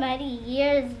so many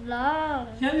years long.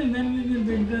 Tell me when we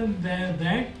will build the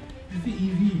bed, it's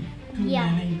easy to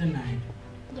manage the night.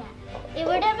 Yeah. It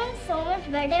would have been so much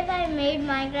better if I made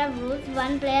Minecraft rules.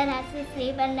 One player has to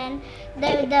sleep and then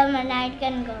the night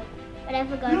can go. But I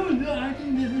forgot. No, I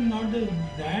think this is not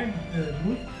that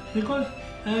rule because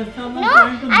someone No,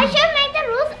 trying to I should make the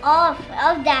rules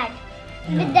of that.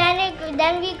 Yeah. But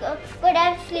then we could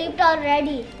have slept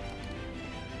already.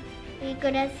 We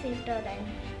could have slept already.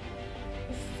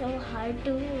 It's so hard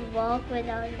to walk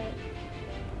without light.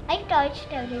 I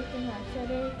touched everything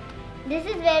also. This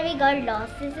is where we got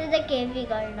lost. This is the cave we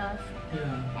got lost.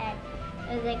 Yeah. And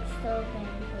it was like so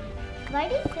painful. Why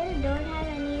do you still don't have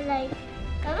any like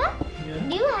Baba? Yeah.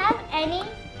 Do you have any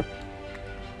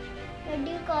what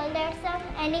do you call that stuff?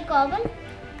 Any cobble?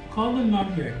 Cobble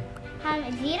not yet.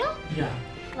 Zero? Yeah.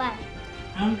 Why?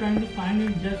 I'm trying to find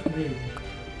it, just wait.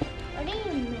 What do you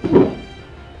mean?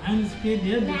 I'm stayed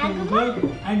there Magma?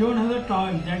 because I don't have a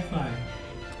torch, that's why.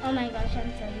 Oh my gosh,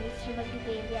 I'm sorry. It's about the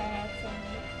baby I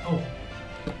accidentally. Oh.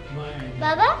 Why?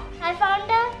 Baba, I found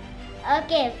a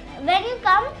cave. When you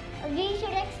come, we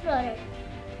should explore it.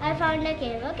 I found a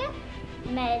cave, okay?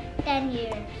 10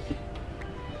 years.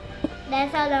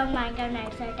 That's how long Minecraft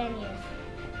nights are, 10 years.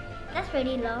 That's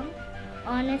pretty long,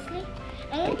 honestly.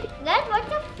 And guys, what's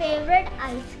your favorite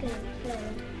ice cream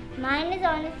flavor? Mine is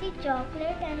honestly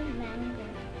chocolate and mango.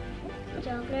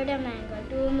 Chocolate and mango,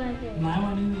 2 of my favorites. My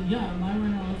one is, yeah, my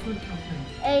one also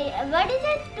chocolate. What is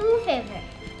your 2 favorite?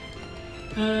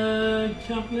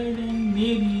 Chocolate and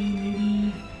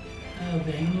maybe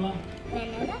vanilla.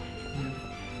 Vanilla? Yeah.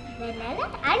 Vanilla?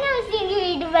 I never seen you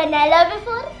eat vanilla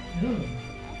before. No.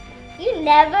 You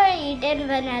never eaten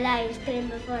vanilla ice cream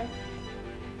before.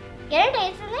 Can I tell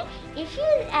you something? If you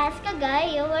ask a guy,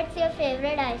 yo, what's your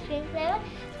favorite ice cream flavor?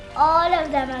 All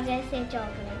of them are gonna say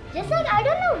chocolate. Just like I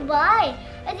don't know why,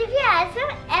 but if you ask them,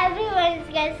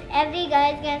 every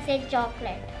guy is gonna say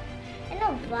chocolate. I don't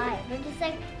know why, but it's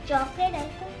like chocolate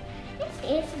ice cream. It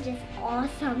tastes just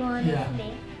awesome,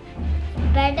 honestly.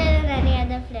 Better than any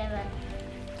other flavor.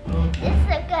 Okay.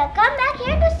 Just come back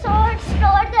here to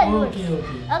store the loot.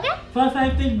 Okay? First I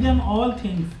take them all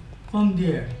things from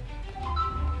there.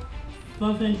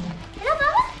 First I... No,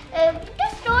 Baba,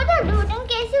 just store the loot in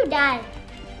case you die.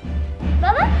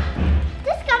 Baba,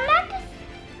 just come back to...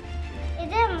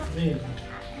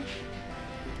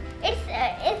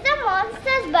 Is the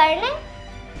monsters burning?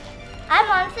 Are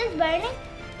monsters burning?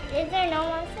 Is there no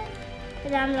monster?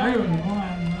 Because I'm I low. don't know,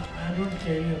 I don't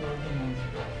care about the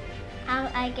monster.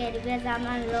 I get it because I'm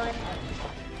on low. I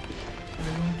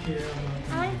don't care about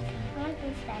the I monster. want 2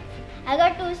 stacks. I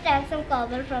got 2 stacks of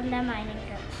cobble from the mining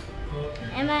truck. Okay.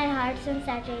 And my heart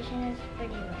saturation is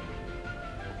pretty low.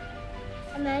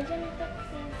 Imagine if it's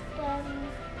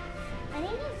I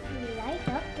need to light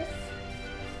up this.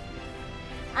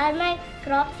 Are my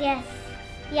crops? Yes.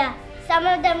 Yeah, some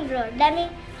of them grow. Let me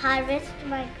harvest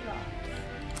my crops.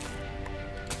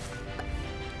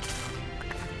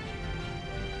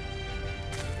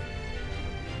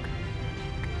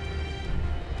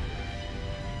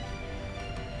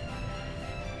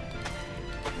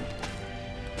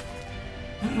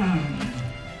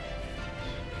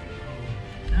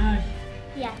 Nice.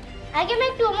 Yeah, I can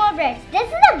make 2 more breads. This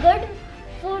is a good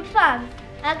food farm.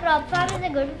 A crop farm is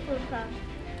a good food farm.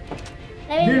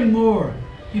 Build more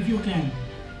if you can.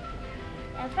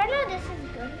 For now, this is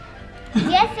good.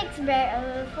 We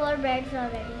have 4 breads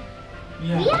already.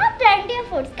 Yeah. We have plenty of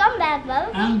foods. Come back,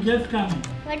 Baba. I'm just coming.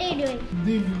 What are you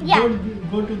doing? Yeah.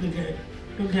 Go to the gate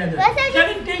together.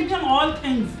 Kevin, take them all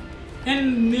things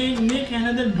and make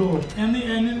another door,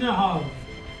 another house.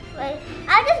 Well,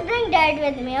 I'll just bring dirt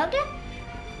with me, okay?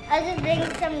 I'll just bring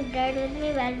some dirt with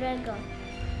me while we're going.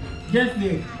 Just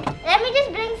wait. Let me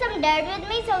just bring some dirt with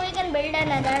me so we can build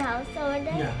another house over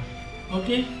there. Yeah.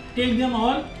 Okay. Take them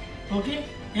all. Okay.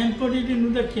 And put it into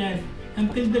the chest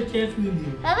and take the chest with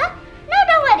you. Baba? No,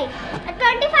 don't worry.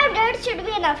 25 dirt should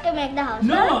be enough to make the house.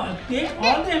 No, Baba? take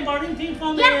all the important things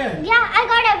from Yeah, there. yeah, I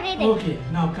got everything. Okay,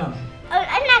 now come.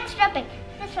 An extra pick.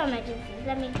 Just for emergencies.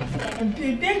 Let me just get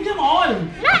it. Take them all.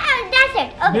 No, that's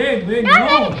it. Okay. Wait, Don't no.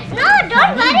 worry. No,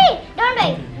 don't worry. Don't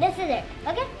wait. Okay. This is it.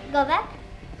 Okay, go back.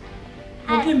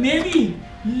 Okay,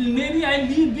 maybe I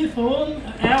leave this whole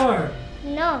hour.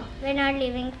 No, we're not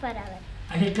leaving forever.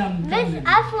 Okay, come. This with me.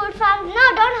 our food farm. No,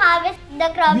 don't harvest the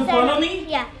crops. You follow me?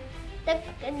 Yeah.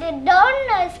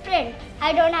 Don't sprint.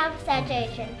 I don't have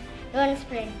saturation. Don't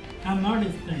sprint. I'm not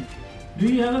sprint. Do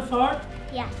you have a sword?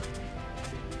 Yeah.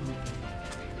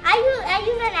 I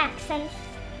use an accent.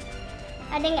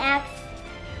 I think axe.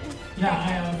 Yeah,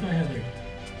 I also have it.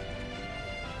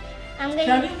 I'm going.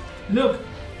 Shall look,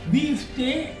 we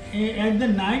stay at the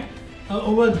night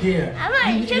over there.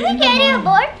 Should we carry a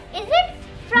boat? Is it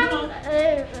from?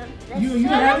 No. You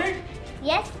have it?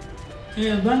 Yes.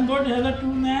 One boat has a 2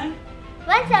 man.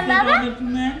 One Second Baba. has a 2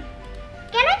 man.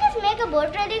 Can I just make a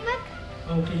boat really quick?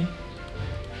 Okay.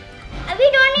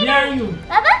 We don't need. Where are you?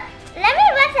 Baba, let me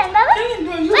one second, Baba.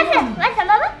 You One second,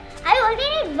 Baba. I only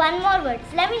need one more word.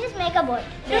 Let me just make a boat.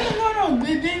 No.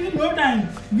 There is no time.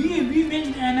 We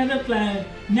make another plan.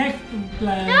 Next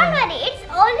plan. Don't worry. It's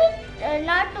only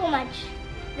not too much.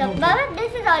 Look, Okay. Baba,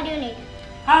 this is all you need.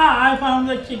 I found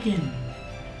the chicken.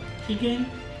 Chicken?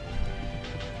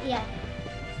 Yeah.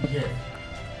 Yes.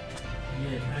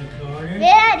 Yes, I got it.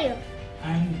 Where are you?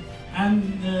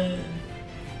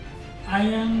 I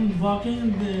am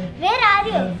walking the. Where are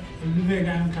you? Wait,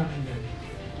 I'm coming there.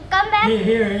 Come back. Here.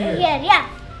 Here, yeah.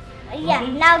 Yeah,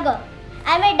 Okay. now go.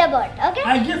 I made the boat, okay?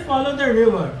 I just follow the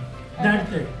river.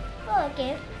 That's it. Oh,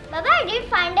 okay. Baba, I did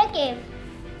find a cave.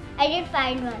 I did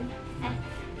find one.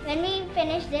 When we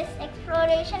finish this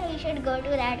exploration, we should go to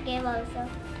that cave also.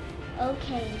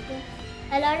 Okay.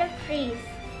 A lot of trees.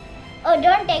 Oh,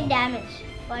 don't take damage.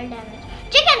 Fall damage.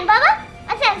 Chicken, Baba!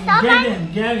 Asan, stop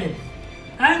and... Get it.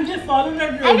 I'm just following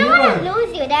that river. I don't want to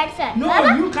lose you, that's why. No,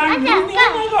 Baba, you can't Asan, lose me.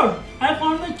 Oh my God. I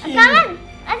found the cave. Come on.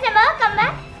 Asan, Baba, come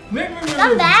back. Wait.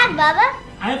 Come back, Baba.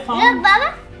 I Look, found.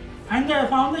 Baba. And I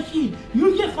found the sheep.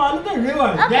 You just follow the river.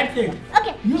 Okay. That's it.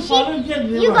 Okay. You sheep. follow the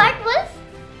river. You got wolves?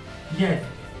 Yes.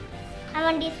 I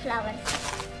want these flowers.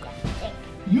 Yeah, take.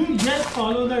 You just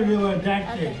follow the river.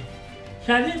 That's Okay. it.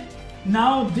 Shazit,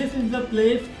 now this is the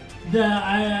place.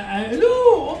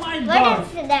 Oh my God.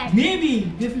 What is that?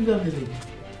 Maybe this is the village.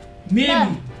 Maybe.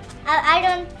 No, I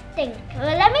don't think.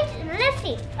 Well, let's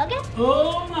see. Okay.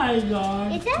 Oh my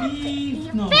God. Is that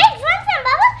Please no. pigs? One second,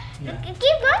 Baba. Yeah.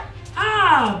 Keep going.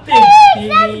 Pigs. Pigs,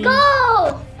 let's go.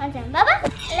 One second, Baba.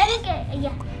 Let me get.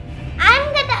 Yeah. I'm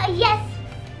gonna. Yes.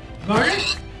 Got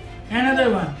it?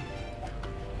 Another one.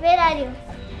 Where are you?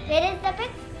 Where is the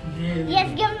pigs? Yes,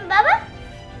 give me, Baba.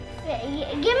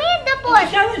 Give me the Okay, pot.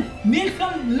 Shazit, make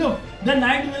some. Look, the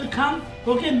night will come.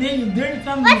 Okay, there's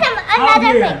some. What's out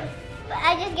another here. pig?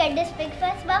 I just get this pig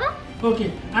first, Baba.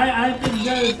 Okay, I think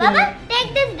there's. Baba,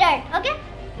 take this dirt. Okay.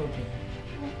 Okay.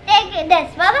 Take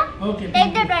this, Baba. Okay. Take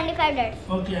thank the you. 25 dirts.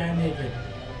 Okay, I make it.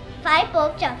 5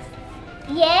 pork chops.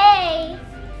 Yay!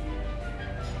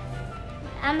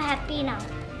 I'm happy now.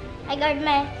 I got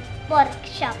my pork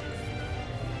chops.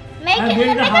 Make I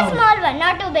built a a house. small one,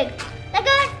 not too big. Like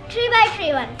a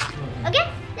 3x3 one. Okay?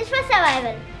 This for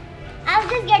survival. I'll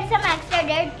just get some extra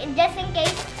dirt just in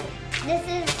case this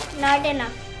is not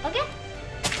enough. Okay?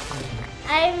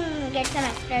 I'll get some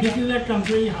extra This dirt. is a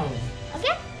temporary house.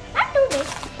 Okay? Not too big.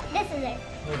 This is it.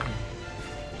 Okay.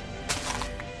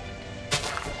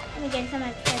 Let me get some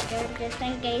extra dirt just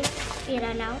in case we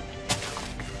run out.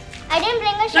 I didn't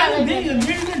bring a shovel. with me.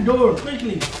 Build the door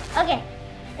quickly. Okay,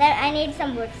 then I need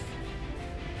some woods.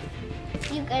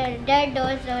 Dirt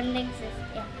doors don't exist.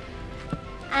 Yeah,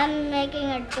 I'm making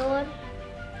a door.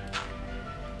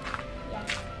 Yeah.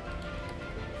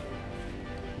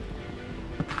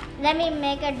 Let me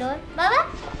make a door, Baba.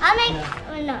 I'll make. Yeah.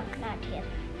 Oh, no, not here.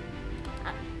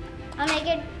 I'll make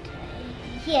it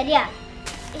here. Yeah,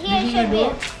 here Making a should be.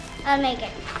 door? I'll make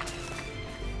it.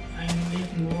 I'm making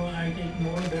I take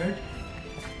more dirt.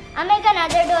 I'll make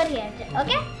another door here,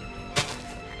 okay?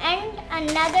 And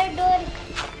another door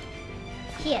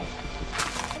here,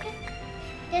 okay?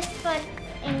 Just for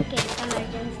in case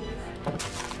emergencies.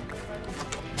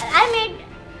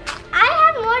 I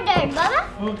have more dirt,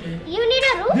 Baba. Okay. You need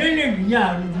a roof?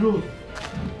 Yeah, roof.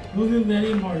 Roof is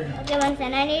very important. Okay, one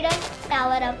second. I need a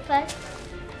tower up first.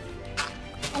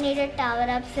 I need a tower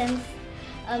up since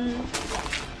yeah.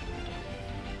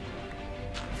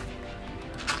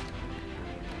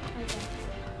 Okay.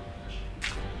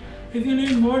 If you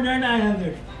need more dirt, I have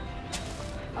it.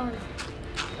 Oh no.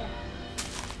 Yeah.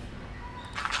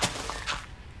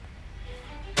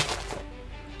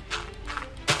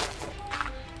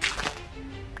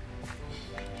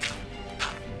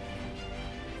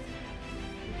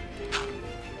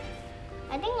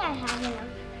 I think I have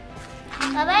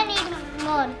enough. Baba, I need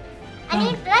more. I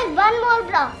need like one more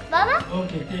block. Baba?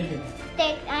 Okay, take it.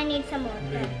 I need some more.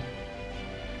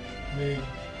 Wait.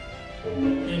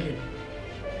 Take it.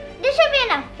 This should be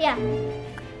enough. Yeah.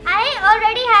 I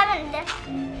already have it.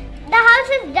 The house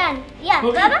is done. Yeah,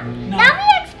 Okay, Baba. now- Now we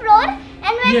explore,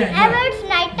 and whenever Yeah. it's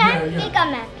night time, Yeah. we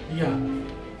come back. Yeah.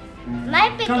 My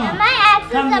Come on. my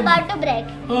axe Come is on. about to break.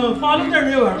 Follow the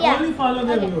river. Yeah. Only follow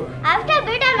the Okay. river. After a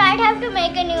bit, I might have to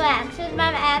make a new axe. Since my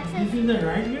axe This is. is the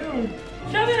right way or?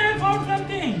 Shabir, I found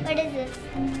something. What is this?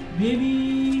 Maybe.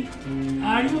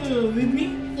 Are you with me?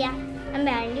 Yeah, I'm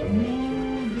behind you. No,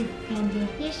 this is not the.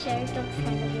 You sure took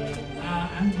kind of weird.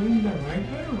 I'm going the right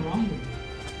way or wrong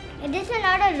way? This is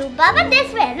not a loop. Baba,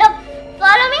 this way. Look,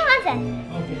 follow me one second.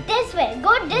 Okay. This way.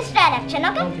 Go this direction,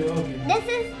 okay? Okay. This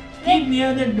is. Keep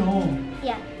near the dome.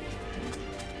 Yeah.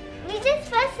 We just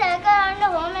first circle around the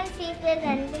home and see if there's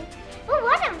anything. Oh,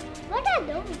 what are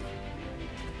those?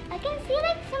 I can see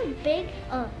like some big.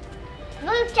 Oh,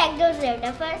 we'll check those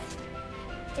later first.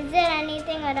 Is there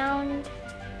anything around?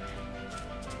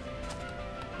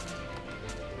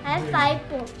 I have 5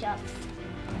 pork chops.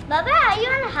 Baba, are you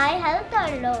on high health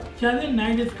or low? Shabir,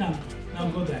 night is come. Now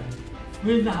go back.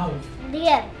 Where's the house?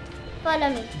 Here, follow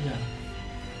me. Yeah.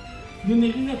 You're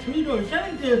making a 3 door.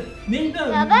 Shabir, make the.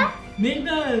 Baba? Make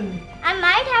the. I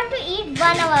might have to eat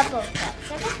one of our pork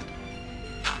chops, okay?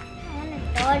 I want a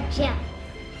torch, yeah.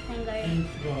 Thank God. Thanks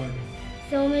God.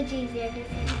 So much easier to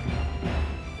see.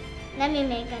 Let me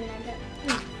make another.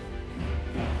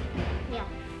 Yeah.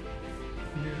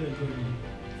 This is a good one.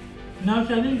 Now,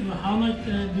 Shabir, how much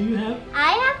do you have?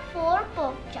 I have 4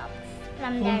 pork chops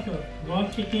from that. Also, raw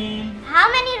chicken. How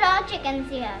many raw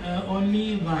chickens you have?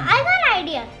 Only one. I got an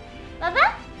idea.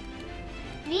 Baba,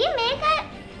 we make a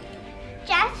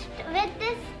chest with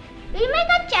this. We make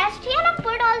a chest here and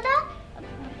put all the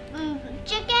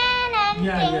chicken and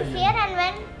things here and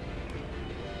when.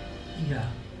 Yeah.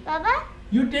 Baba,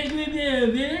 You take me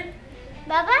there?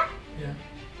 Baba, Yeah.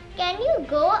 can you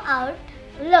go out?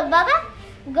 Look, Baba,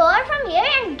 go out from here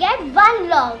and get one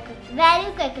log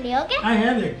very quickly, okay? I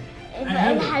have it. I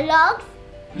have it. Logs,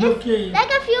 just Okay.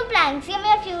 like a few planks. Give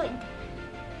me a few.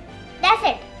 That's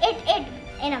it. It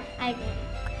enough.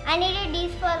 I needed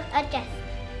these for a chest.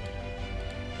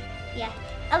 Yeah.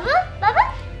 Baba,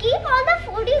 keep all the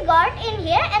food you got in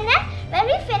here, and then when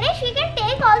we finish, we can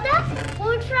take all the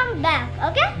food from back.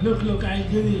 Okay? Look, I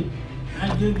give it. I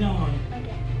give them all.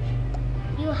 Okay.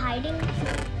 You hiding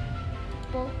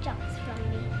pork chops from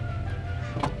me.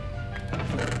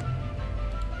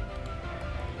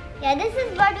 Yeah, this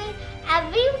is what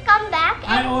we come back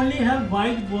I and only have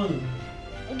white wool.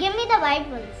 give me the white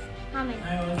ones. How many?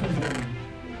 I also have.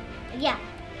 Yeah.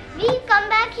 We come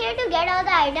back here to get all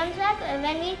the items back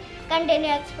when we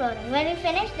continue exploring. When we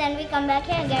finish, then we come back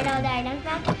here and get all the items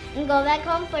back and go back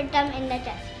home, put them in the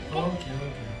chest. Okay.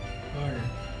 Alright.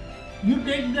 You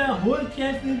take the whole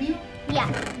chest with you?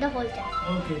 Yeah, the whole chest.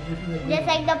 Okay, this is a good Just one.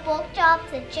 like the pork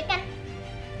chops, the chicken,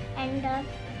 and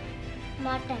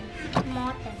mutton.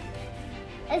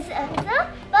 So,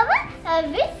 Baba,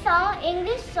 which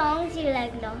English songs you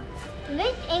like now?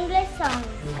 Which English songs?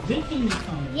 Which English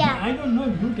song? Yeah. I don't know,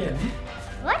 you tell me.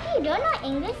 What, you don't know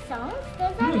English songs?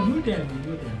 Does that No, mean? you tell me.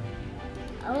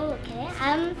 Oh, okay.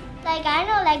 I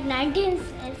know like 19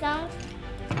 songs.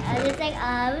 It's like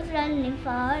I was running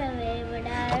far away, but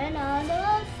I don't know the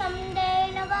world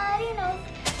someday. Nobody knows.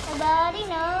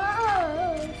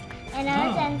 And I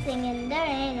was Oh. dancing in the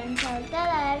rain and felt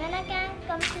alive, and I can't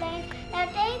complain. Now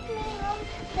take me home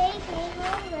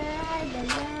where I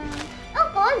belong. Oh,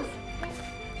 coals!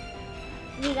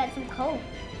 We got some coal.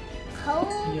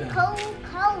 Yeah. Coal.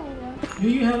 Do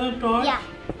you have a torch? Yeah,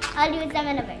 I'll use them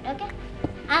in a bit, okay?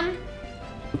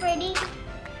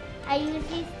 I use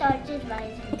these torches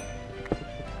wisely.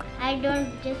 I don't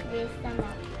just waste them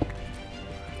out.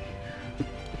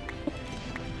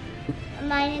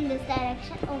 mine in this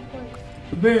direction. Oh, cool.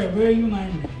 Where you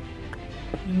mine?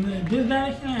 In this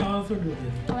direction, I also do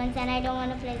this. Once, and I don't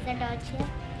want to place the torch here.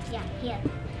 Yeah, here.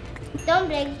 Don't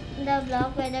break the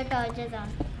block where the torch is on.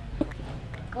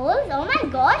 Coals? Oh my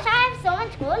gosh, I have so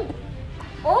much coal.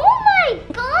 Oh my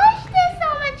gosh, there's so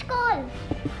much coal.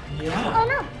 Yeah. Oh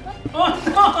no. Oh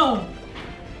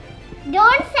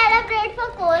Don't celebrate for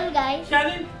coal, guys. no!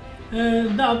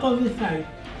 Sharon, the opposite side.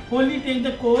 Only take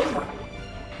the coal.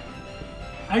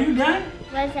 Are you done?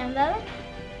 Well, Samba,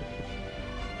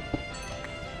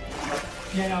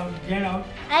 Get out, get out.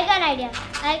 I got an idea.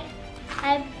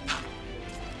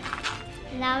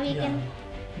 Now we Yeah. can.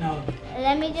 Now,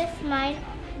 Let me just mine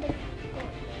the coal.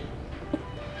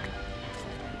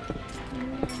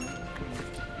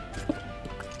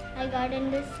 I got in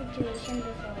this situation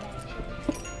before, actually.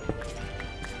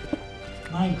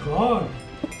 my God,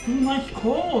 too much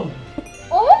coal.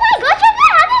 Oh my gosh, I'm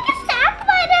having a stack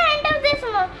by the end of this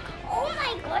one. Oh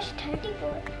my gosh,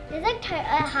 34. There's like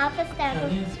half a stack of.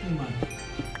 Sharon is too much.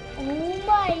 Oh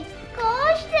my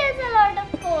gosh, there's a lot of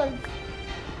coal.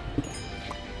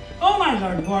 Oh my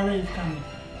God, water is coming.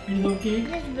 It's okay.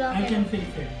 Just block I it. can fix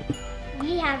it.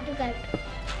 We have to cut.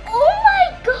 Oh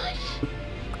my gosh!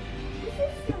 This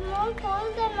is more coal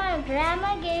than my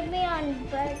grandma gave me on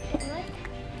birthday. What?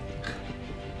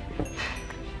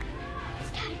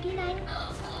 39.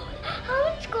 How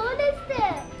much coal is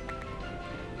there?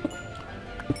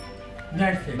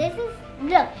 That's it. This is,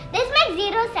 look, this makes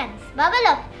 0 sense. Baba,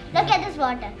 look at this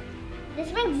water.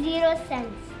 This makes 0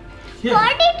 sense. Yes.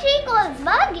 43 coals,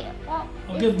 Baba. Oh,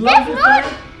 Okay, block there's the more. side.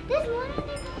 There's more than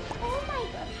enough. Oh my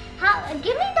god. How?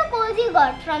 Give me the coals you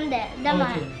got from there.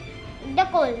 Okay. The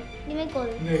coal. Give me coal.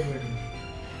 Wait.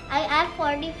 I have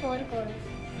 44 coals.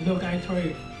 Look, I throw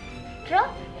it. Throw?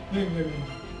 Wait.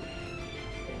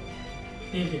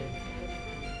 Take it.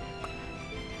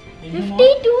 Take them all.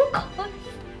 52 coals.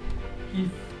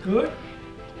 It's good.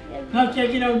 Now check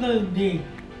it out the day.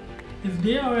 Is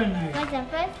day or a night? What's up,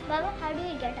 first? Baba, how do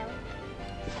we get out?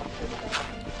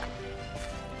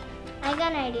 I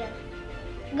got an idea.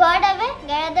 Go out of it.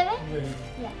 Get out of the way. Wait.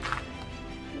 Yeah.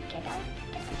 Get out.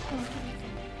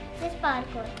 This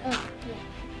parkour. Oh, yeah.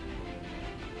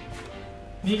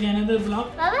 Make another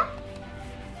block. Baba,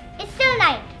 it's still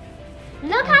night.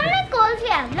 Look how many coals we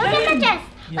have. Look in the chest.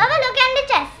 Yeah. Baba, look in the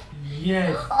chest.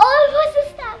 Yes. Almost a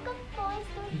stack of coals.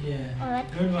 Yeah. Oh,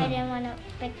 Good I one. didn't want to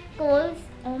pick coals.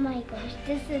 Oh my gosh,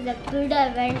 this is a good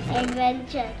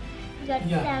adventure. We got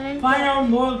Yeah. 7 Find coals. out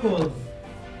more coals.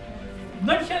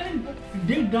 But Shannon,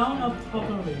 dig down a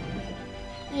proper way.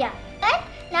 Yeah. But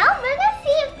now we're gonna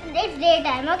see if it's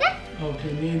daytime, okay?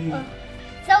 Okay, maybe Oh.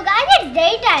 So guys, it's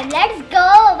daytime. Let's go.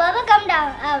 Baba, come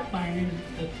down. Out. find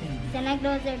the thing. Then I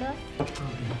close the door. Okay.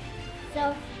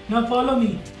 So, Now follow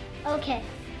me. okay.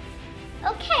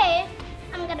 Okay.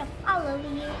 I'm gonna follow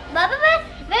you. Baba,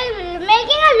 we're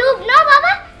making a loop. No,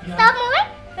 Baba. Yeah. Stop moving.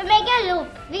 We're making a loop.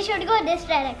 We should go this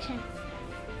direction.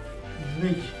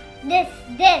 Which? This.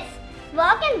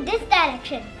 Walk in this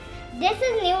direction. This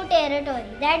is new territory.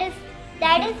 That is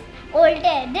old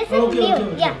territory. This is new.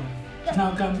 Okay. Yeah.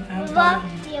 Now come. I'm Walk.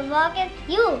 following you. You walk in.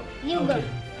 You go. Okay.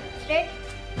 Straight.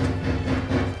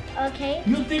 Okay.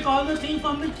 You take all the things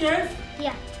from the chest.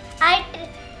 Yeah. I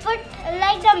put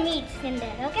like the meats in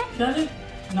there. Okay. Shannon,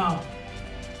 now.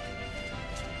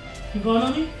 You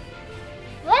follow me?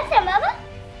 What's that, Baba?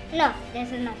 No,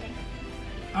 this is nothing.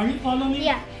 Are you following me?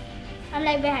 Yeah. I'm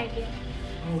like behind you.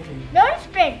 Okay. Don't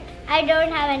sprint. I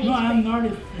don't have any No, I'm sprint. not a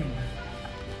friend.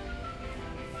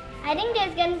 I think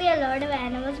there's gonna be a lot of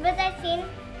animals, but I've seen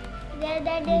that Oh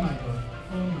is. my God.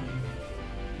 Oh my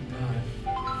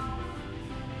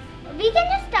God. We can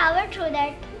just tower through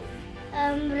that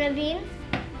ravine.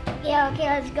 Yeah, okay,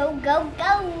 let's go. Are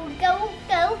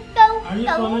you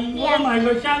go. following me? Yeah. Oh my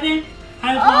God, Shannon.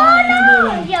 I Oh found another no!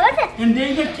 one. Yeah, what's that? And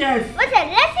there's a chest. What's that?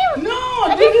 Let's see. No,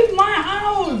 What this is- is my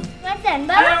house. What's that, I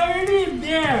Baba? already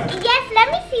there. Yes, let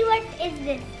me see what is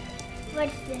this.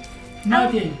 What's this?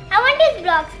 Nothing. I want these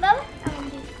blocks, Baba. I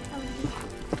want these.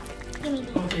 Give me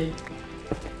these. Okay.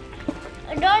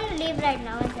 Don't leave right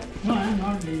now. What's that? No, I'm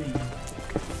not leaving.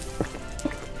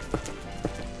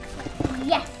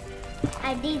 Yes.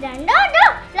 These are no.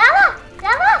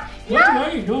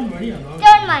 Lava. Don't worry about it.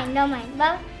 Don't mind,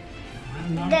 Baba.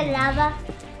 I'm not. The lava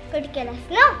could kill us.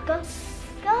 No, go.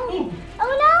 Ooh.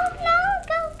 Oh no, go.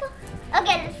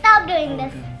 Okay, let's stop doing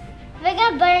this. Okay. We're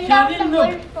gonna burn down the Shannon,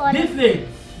 whole look. forest. This way.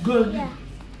 Go. Yeah.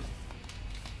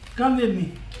 Come with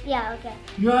me. Yeah, okay.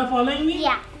 You are following me?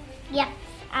 Yeah. Yes,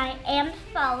 I am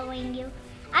following you.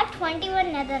 I have 21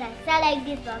 netherite. I like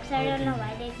these blocks. I don't Okay. know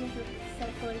why they just look so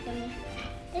cool to me.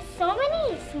 There's so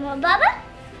many small. Baba,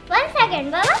 1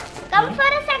 second, Baba. Come Yeah. for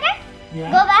a second.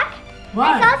 Yeah. Go back. Why?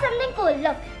 I saw something cool.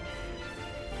 Look.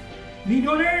 We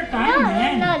don't have time, No,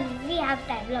 man. no, we have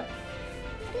time. Look.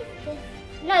 What is this?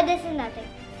 No, this is nothing.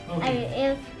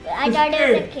 Okay. I It's thought it was a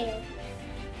straight. cave.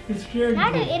 It's straight.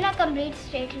 Not bro. in a complete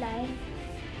straight line.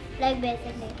 Like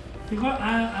basically. Because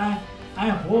I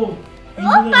hope.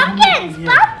 Oh, into the pumpkins! movie,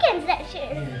 yeah. Pumpkins!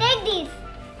 Yeah. Take these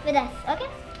with us, okay?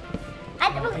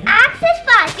 Okay. Axe is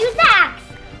fast. Use the axe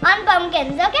on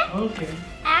pumpkins, okay? Okay.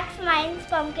 Axe mines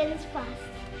pumpkins fast.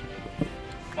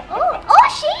 Oh,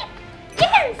 sheep!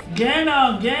 Chickens! Get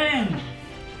him! Get him!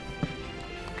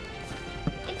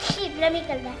 It's sheep. Let me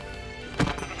kill that.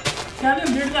 Tell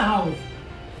him build the house.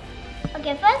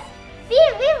 Okay, first we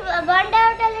burned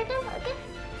out a little, okay?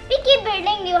 We keep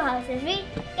building new houses. We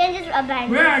can just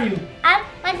abandon. Where are you?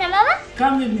 One second, Baba.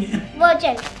 Come with me. Whoa,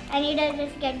 chill. I need to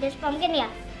just get this pumpkin, yeah.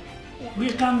 We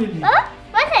come with me. Baba,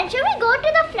 one second. Should we go to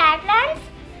the flatlands?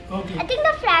 Okay. I think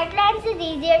the flatlands is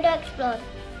easier to explore.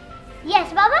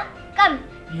 Yes, Baba. Come.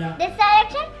 Yeah. This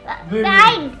direction? Where?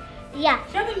 Behind. Yeah.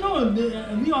 Shall no,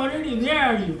 we already. Where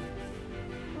are you?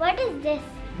 What is this?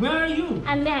 Where are you?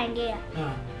 I'm behind you,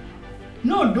 yeah.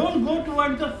 No, don't go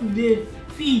towards the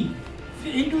sea.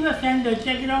 Into the center.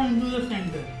 Check it out into the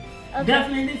center. Okay.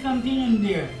 Definitely something in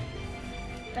there.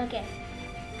 Okay.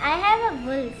 I have a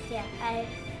wolf, yeah.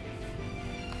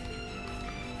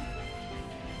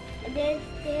 There's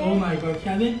there. Oh my God,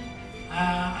 Shavin.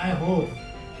 I hope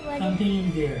What is- something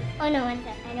in there. Oh no, one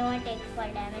sec. I don't want to take fall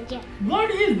damage. Yeah.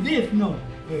 What is this? No,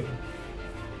 wait.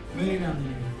 Wait a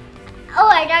minute. Oh,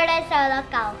 I thought I saw the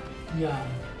cow. Yeah.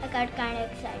 I got kind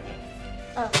of excited.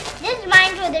 Oh, just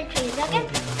mine through the trees, okay?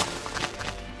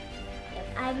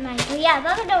 I mine through. Yeah,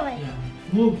 Baba, don't worry. Yeah.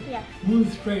 Move. Yeah.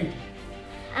 Move straight.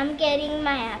 I'm carrying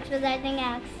my axe because I think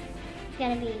axe is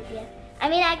gonna be easier. I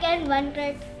mean, I can one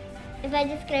crit if I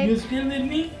just crit. You still with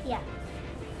me? Yeah.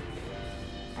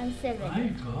 I'm still with My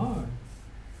you. God.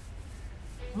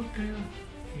 Okay.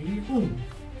 Oh.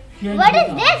 Here What you is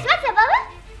are. this? What's up, Baba?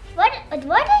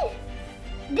 What is?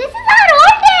 This is our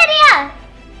old area.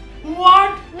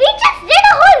 What? We just did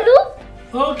a whole loop.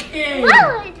 Okay.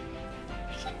 Wow.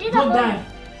 She did a Go whole back.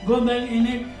 Go back in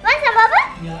it. What's up, Baba?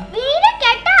 Yeah. We need to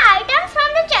get the items from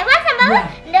the chest. What's up, Baba?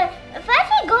 First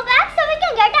we go back so we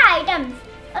can get the items.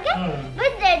 Okay?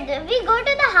 But then we go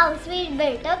to the house we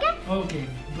built, okay? Okay.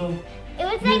 Go. It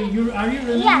was like Are you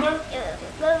remember? yeah.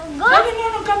 Go.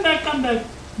 No, come back, come back.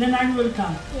 Then I will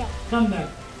come. Yeah. Come back.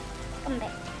 Come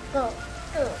back. Go.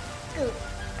 Go.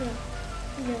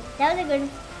 That was a good.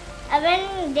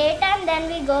 When daytime, then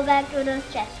we go back to those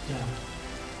chests. Yeah.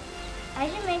 I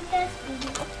should make this.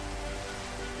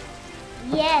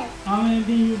 Yes. How many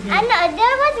things you get? And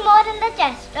there was more in the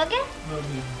chest. Okay.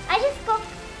 Okay. I just cooked.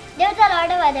 There was a lot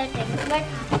of other things, but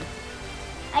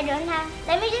I don't have.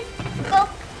 Let me just cook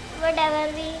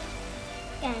whatever we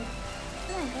can.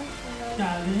 Oh my gosh.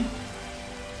 Charlie.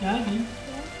 Charlie.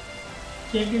 Yeah.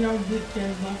 Check it out this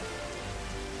chest box.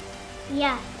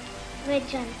 Yeah.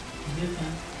 Which one? This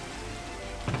one.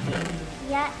 Check it out.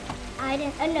 Yeah. I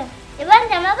didn't. Oh no. You want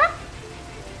them, Baba?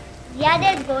 Yeah,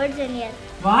 there's gourds in here.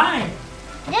 Why?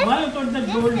 This, Why you put the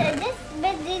gold?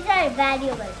 these are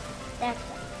valuable. That's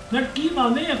why. But keep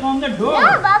away from the door.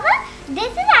 No, Baba.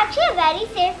 This is actually a very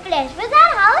safe place. With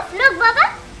our house, look, Baba.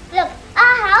 Look,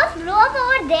 our house blew up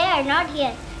over there, not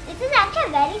here. This is actually a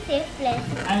very safe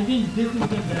place. I think this is the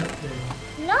best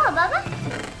place. No, Baba.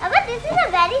 Baba, this is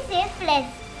a very safe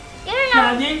place. You don't know.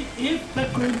 Charlie, if the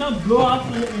cruiser blow up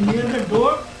near the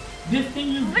door, this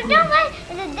thing is But good. don't worry.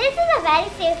 This is a very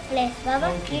safe place, Baba.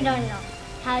 Okay. You don't know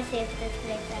how safe this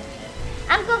place is.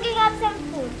 I'm cooking up some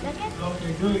food, okay?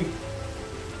 Okay, do it.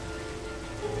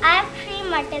 I have 3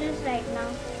 muttons right now.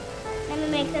 Let me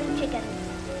make some chicken.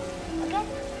 Okay?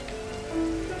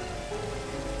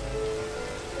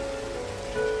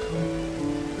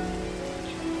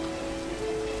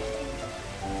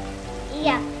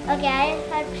 Yeah. Okay, I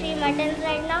have 3 muttons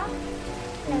right now.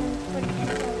 Let me put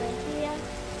this over here.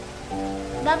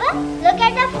 Baba, look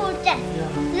at the food chest. Yeah.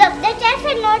 Look, the chest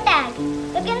with no tag.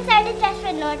 Look inside the chest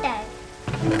with no tag.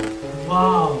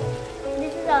 Wow.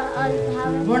 This is all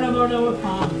how. What about our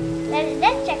farm?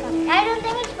 Let's check out. I don't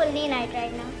think it's fully night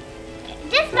right now.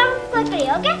 Just come quickly,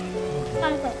 okay?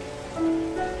 Come quick.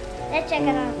 Let's check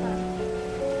it out.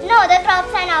 No, the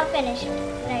crops are now finished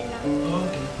right now.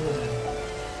 Okay, good.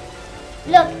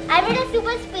 Look, I made a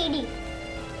super speedy.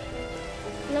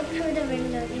 Look through the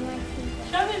window. You might see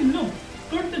that. Charlie, look.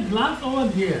 Put the glass over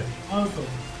there also.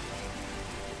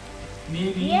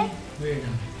 Maybe. Here? Wait a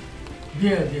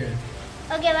minute. There.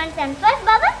 Okay, one second. First,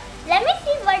 Baba, let me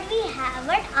see what we have.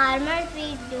 What armors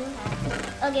we do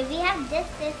have. Okay, we have this.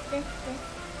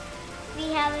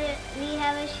 we have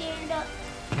a shield.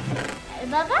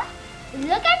 Baba,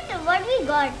 look at what we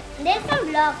got. There's some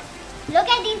blocks. Look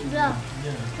at these blocks.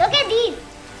 Yeah. Look at these.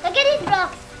 Look at these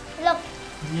blocks. Look.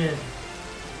 Yes.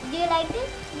 Do you like this?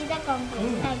 These are concrete.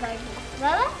 Oh. I got this.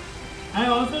 Baba? I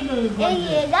also got Hey,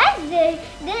 this. guys,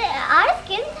 our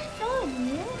skins are so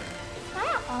new. It's kind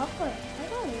of awkward. I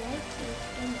don't like these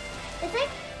skins. It's like,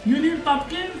 You need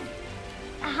pumpkin?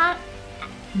 how,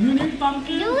 You need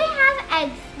pumpkin? do we have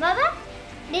eggs? Baba,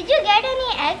 did you get any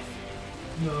eggs?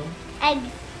 No. Eggs.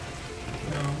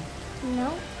 No.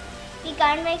 No. We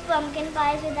can't make pumpkin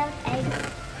pies without eggs.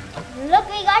 Look,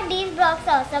 we got these blocks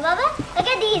also. Baba, look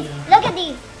at these. Yeah. Look at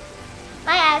these.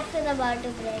 My axe is about to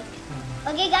break.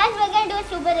 Okay, guys, we're going to do a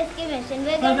super risky mission.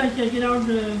 We're First going I check it out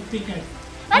the ticket.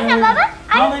 One second, Baba.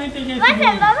 How many tickets? One do you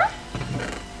second, need? Baba.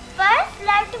 First,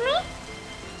 let me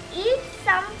eat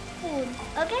some food.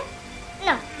 Okay?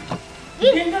 No.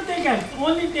 Take the ticket.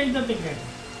 Only take the ticket.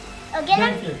 Okay,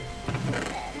 That's now. it.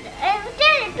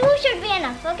 Two should be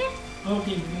enough. Okay?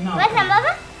 Okay, now. One second,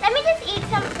 Baba. Let me just eat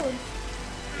some food.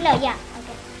 No, yeah.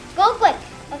 Okay. Go quick.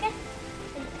 Okay?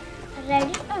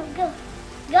 Ready? Oh, go.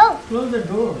 Go. Close the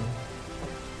door.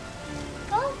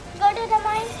 Go to the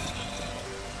mine.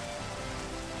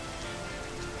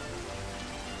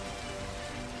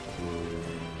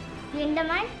 You in the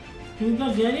mine? Is the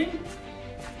getting?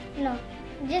 No.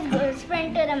 Just go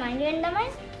sprint to the mine. You in the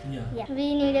mine? Yeah. Yeah.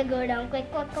 We need to go down. Quick.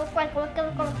 Huh?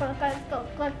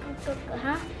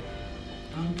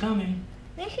 I'm coming.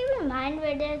 We should be mine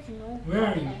where there's no. Where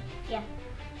are you? Yeah.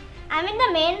 I'm in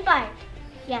the main part.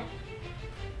 Yeah.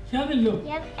 Shall we look?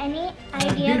 You have any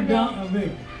idea Dig down.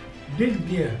 Wait. Dig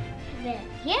there. where?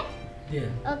 Here?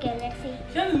 There. Okay, let's see.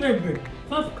 Shall we wait.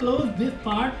 First close this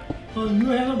part. So you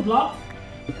have a block.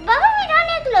 Baba, we don't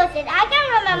need to close it. I can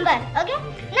remember. Okay?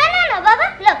 Okay. No, Baba.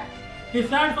 Look. It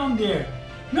starts from there.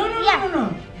 No. Yeah.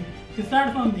 No. It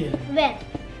starts from there. Where?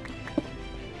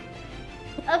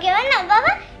 Okay, well, no,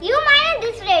 Baba, you mine in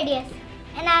this radius.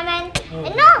 And I meant,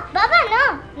 Okay. no, Baba,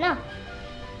 no.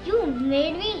 You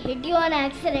made me hit you on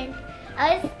accident.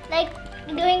 I was like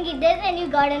doing this and you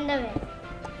got in the way. Yeah.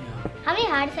 How many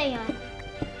hearts are you on?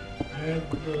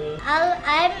 I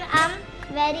have I'm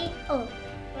very, oh,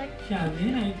 what?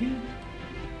 Shazin, I think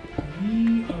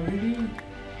we already.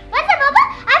 What's up, Baba?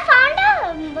 I found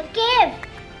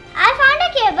a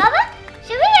cave. Baba.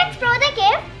 Should we explore the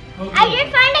cave? Okay. I did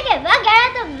find a cave. Well, get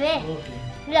out of the way. Okay.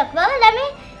 Look, Baba, let me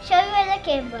show you where the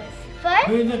cave was. First,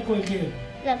 Where is the cave?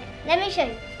 look, let me show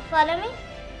you. Follow me.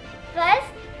 First,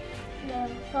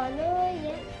 follow,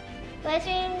 yeah. First,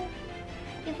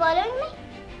 you following me?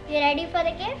 You ready for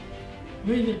the cave?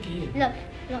 Where is the cave? Look.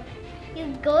 You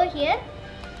go here.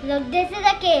 Look, this is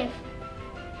a cave.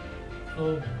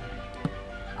 Oh.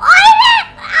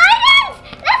 Irons!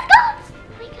 Let's go! Oh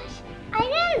my gosh,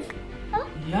 irons! Oh,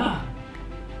 Yeah.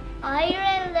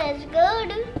 iron, let's go,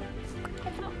 dude.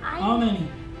 Get some iron. How many?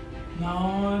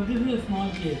 Now this is a small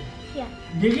cave. Yeah.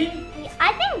 Digging?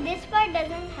 I think this part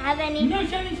doesn't have any. No,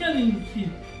 Shani. See,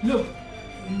 look,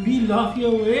 we lost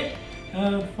your way.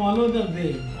 Follow the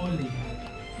way only.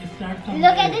 It starts from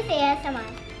Look there. at this ASMR.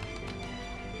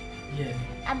 Yes.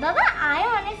 Baba, I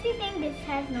honestly think this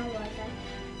has no water.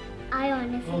 I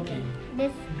honestly Okay. think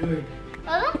this. Do it.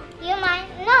 Baba, you mine?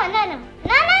 No.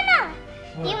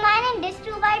 What? You mine in this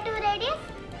 2x2 radius,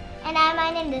 and I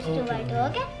mine in this 2x2.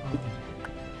 Okay?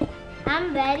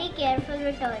 I'm very careful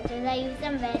with torches. I use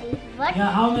them very. What?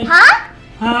 Yeah, how many? Huh?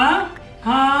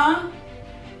 Huh?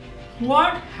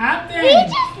 What happened? We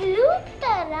just looped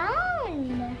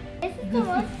around. This is the This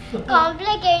most is so-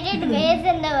 complicated maze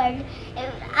in the world.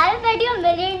 I'll bet you $1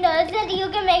 million that you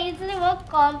can make it more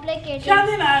complicated.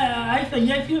 Shazin, I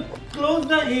suggest you close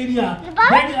the area. Baba,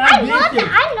 That I know wasted. the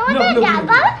Look.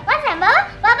 Baba, what's that?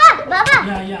 Baba.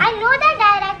 Yeah. I know the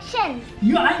directions. I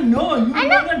know. You I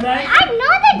know the direction. I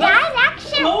know the But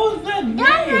direction. Close the Don't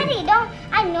gate. worry, don't.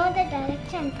 I know the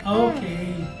directions. Okay.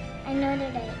 I know the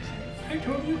directions. I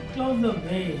told you close the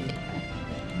way.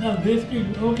 The wasted.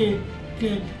 Okay.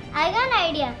 I got an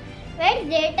idea. When it's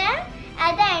daytime,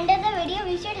 at the end of the video,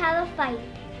 we should have a fight.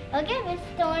 Okay? With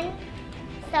stone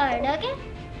sword. Okay?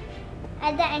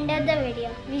 At the end of the video,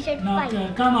 we should Now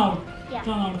fight. come out. Yeah.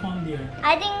 Come out from there.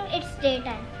 I think it's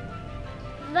daytime.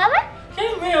 Baba,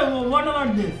 Hey, what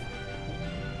about this?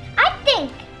 I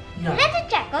think. Yeah.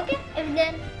 Let's check. Okay? If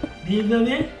then. This is the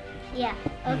way? Yeah.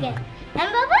 Okay. And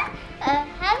Baba,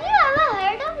 have you ever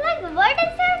heard of what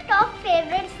is your top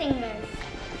favorite singers?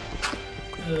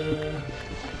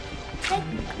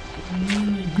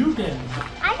 You tell me.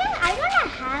 I don't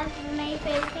have my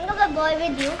favorite singer, but Boy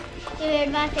With You, you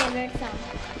heard my favorite song.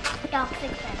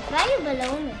 Toxic Friends. Why are you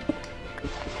below me?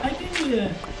 I think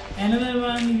another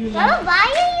one you Baba, why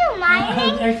are you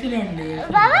mining? accidentally.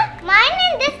 Baba, mine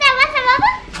in this time. What's up, Baba?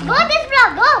 Go this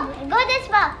block. Go this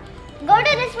block. Go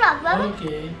to this block, Baba.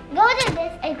 Okay. Go to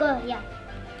this. Go, yeah.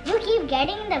 You keep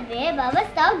getting in the way, Baba.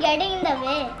 Stop getting in the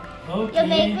way. Okay. You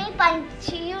make me punch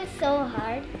you so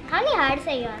hard. How many hearts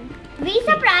are you on? Be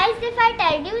surprised if I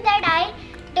tell you that I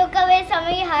took away so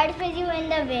many hearts with you in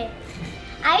the way.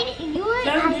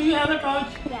 Sir, do you have a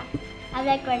torch? Yeah, I'm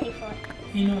like 24.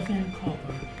 Innocent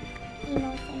copper.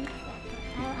 Innocent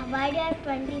copper. Why do I have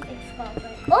 26 copper?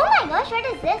 Oh my gosh, what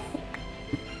is this?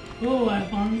 Oh, I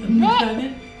found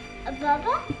Wait.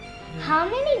 Baba, how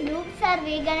many loops are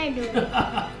we gonna do?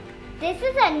 This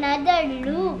is another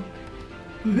loop.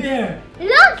 Where?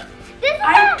 Look! This is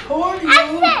I told you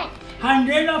exit.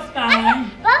 100 of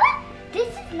times. Baba, this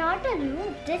is not a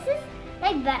loop. This is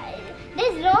like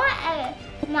there's no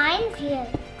mines here.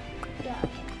 Yeah.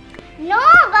 No,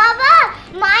 Baba,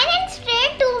 mine is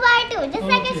straight 2x2, just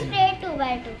like a Okay. straight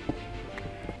 2x2.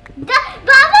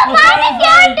 Baba, mine is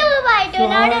your 2x2,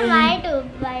 not a my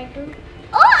 2x2.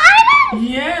 Oh, iron!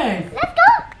 Yes. Let's go.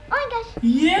 Oh my gosh.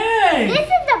 Yes. This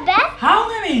is the best. How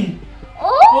many?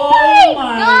 Oh,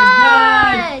 my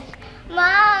gosh.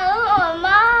 My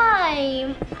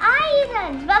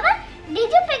irons. Baba, did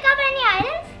you pick up any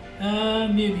irons?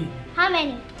 Maybe. How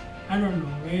many? I don't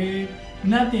know. Wait.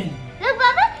 Nothing. Look,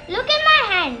 Baba, look in my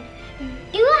hand.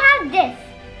 Do you have this?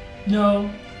 No.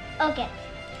 Okay.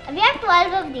 We have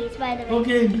 12 of these, by the way.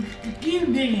 Okay.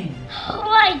 Keep digging. Oh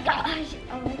my gosh.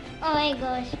 Oh my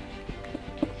gosh.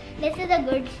 This is a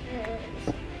good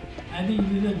I think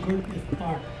this is a good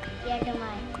spot. yeah, to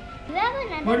mine. We have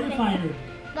another What do you pick- find it?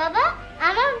 Baba,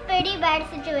 I'm in a pretty bad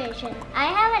situation.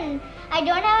 I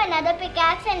don't have another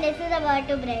pickaxe and this is about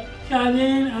to break.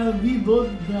 Shalin, we both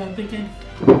pickaxe.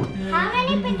 How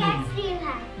many pickaxes do you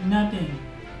have? Nothing.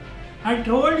 I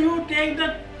told you take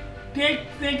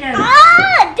pickaxe.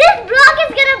 Ah! This block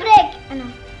is gonna break! Oh, no.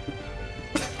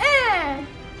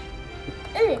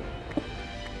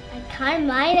 I can't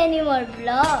mine any more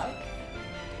blocks.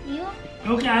 You?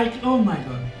 Okay, oh my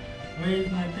god. Where is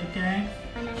my pickaxe?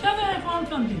 Oh, no. Shalin, I found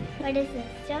something. What is this?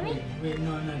 Show me? Wait,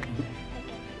 no, nothing.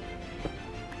 Okay.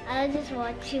 I'll just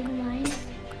watch you mine.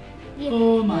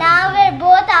 Oh my Now god. we're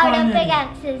both out of Finally.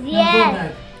 pickaxes. Now go Yes.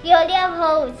 back. We only have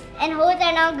hoes. And hoes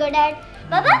are not good at.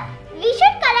 Baba, we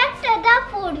should collect the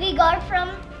food we got from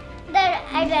the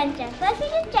adventure. First, we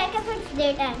should check if it's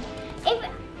daytime. If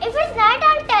it's night,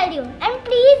 I'll tell you. And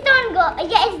please don't go.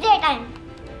 Yeah, it's daytime.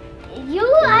 You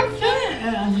are seeing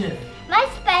Yes. my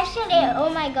special. Oh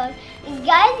my god.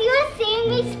 Guys, you are seeing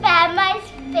me spam my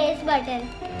space button.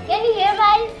 Can you hear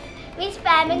me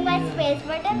spamming my space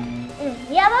button?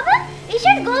 Yeah, Baba? We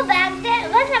should go back there.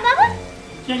 What's up, Baba?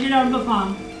 Check it out the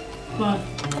farm first.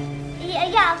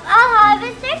 Yeah, I'll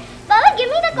harvest it. Baba, give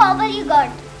me the cobble you got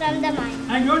from the mine.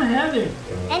 I don't have it.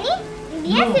 Any?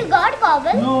 Yes, No. you got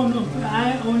cobble. No,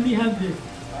 I only have this.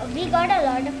 We got a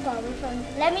lot of cobble from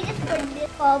them. Let me just put this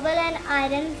cobble and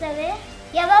irons away.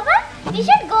 Yeah, Baba, we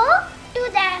should go to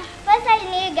that. First, I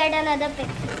need to get another pick.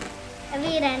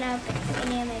 We ran out of picks. We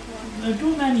need to make more.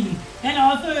 Too many. And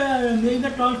also make the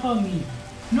toll for me.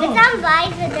 No. With some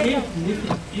wise with it.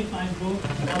 Listen, if I go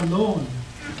alone,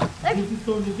 But- this is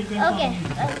so difficult Okay,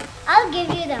 for me. I'll give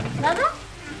you them. Baba,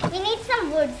 we need some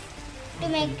wood to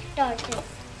make torches.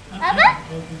 Baba?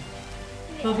 Okay.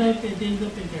 So that take the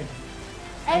pickaxe.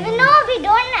 No, we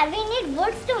don't have. We need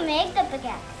woods to make the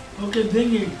pickaxe. Okay,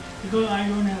 bring it because I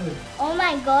don't have it. Oh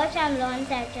my gosh, I'm low on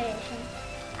saturation.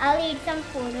 I'll eat some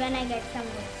food when I get some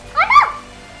wood. Oh no!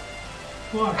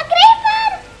 What? A creeper!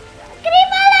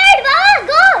 Creeper alert! Baba,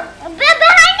 go!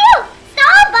 Behind you!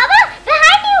 Stop, Baba!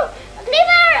 Behind you!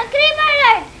 Creeper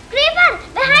alert! Creeper!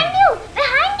 Behind you!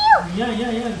 Behind you! Yeah.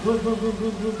 Go. Oh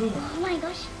my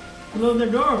gosh. Close the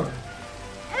door.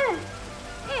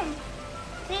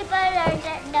 Creeper alert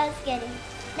does scary.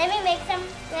 Let me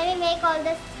make all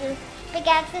the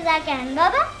pickaxes I can.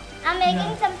 Baba, I'm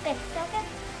making Yeah. some picks, okay?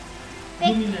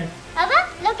 Give me that. Baba,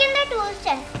 look in the tools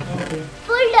chest. Okay.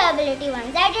 Full durability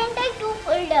ones. I didn't take 2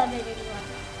 full durability ones.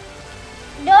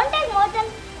 Don't take more than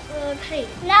 3.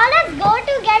 Now let's go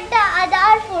to get the other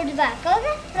foods back,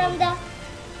 okay? From the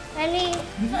when we.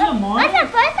 This is a morning?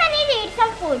 First I need to eat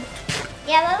some food.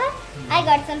 Yeah, Baba. I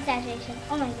got some saturation.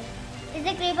 Oh my god. Is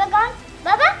the creeper gone,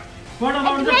 Baba? What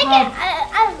about the Make crop?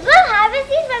 we'll harvest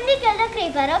these when we kill the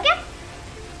creeper, okay?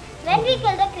 When we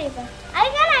kill the creeper. I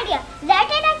have an idea. Let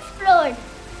it explode.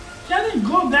 Shall we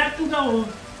go back to the...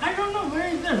 I don't know where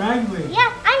is the right way.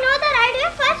 Yeah, I know the right way.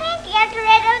 First we get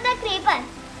rid of the creeper.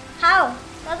 How?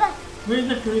 Baba. Where is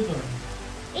the creeper?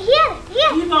 Here.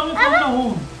 He's away from the Baba.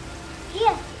 home.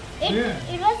 Here. Yeah.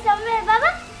 It was somewhere, Baba.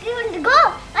 You go.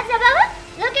 What's up, Baba?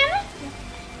 Look at me.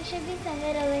 It should be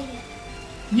somewhere over here.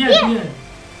 Yes, Here. yes.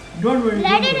 Don't worry.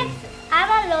 Let don't it. worry. I'm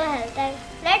on low health.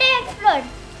 Let it explode.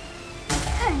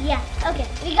 Yeah. Okay.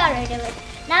 We got rid of it.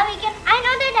 Now we can. I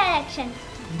know the direction.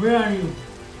 Where are you?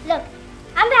 Look.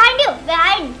 I'm behind you.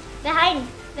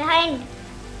 Behind.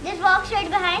 Just walk straight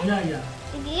behind. Yeah, yeah.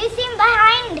 You see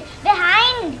behind.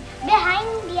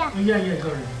 Yeah. Yeah,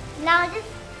 got it. Now just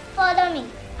follow me.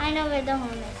 I know where the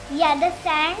home is. Yeah, the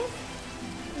sands.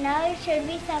 Now it should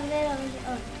be somewhere over here.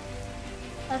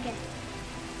 Oh. Okay.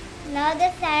 Now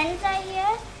the sands are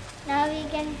here. Now we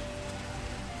can.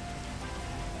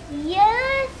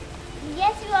 Yes,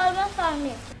 you almost found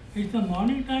it. It's the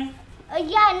morning time.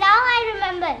 Yeah, now I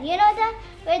remember. You know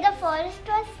where the forest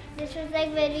was? This was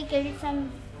like where we killed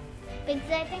some pigs,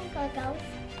 I think, or cows,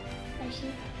 or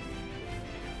sheep.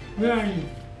 Where are you?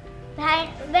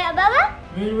 Where, Baba?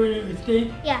 Where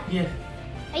stay? Yeah. Yes.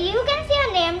 You can see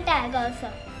a name tag also.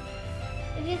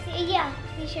 If you see, yeah,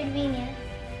 we should be near.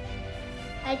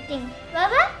 I think.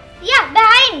 Baba? Yeah,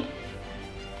 behind.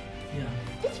 Yeah.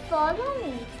 Just follow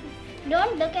me.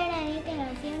 Don't look at anything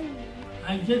else.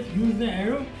 I just use the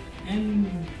arrow and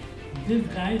this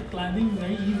guy is climbing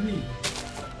very easily.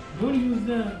 Don't use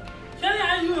the...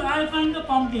 I'll find the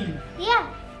pumpkin. Yeah,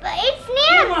 but it's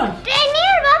near. Too much. Stay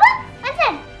near, Baba. What's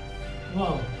that?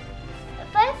 Wow.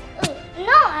 First,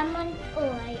 no, I'm on.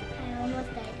 I almost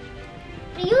died.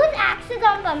 Use axes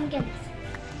on pumpkins.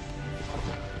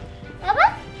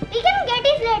 Baba, we can get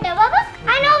it later. Baba,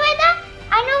 I know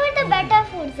where the better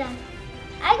foods are.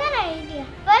 I got an idea.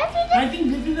 First, we just. I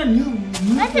think this is a new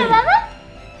What's place. it, Baba?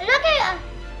 Look at.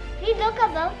 We look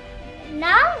above.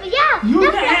 Now, yeah.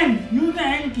 Use the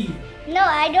N key. No,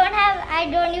 I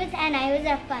don't use N. I use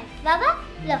F5. Baba,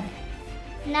 look.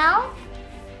 Now,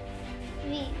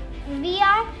 we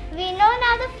know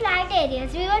now the flat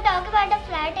areas. We were talking about the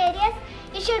flat areas.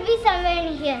 It should be somewhere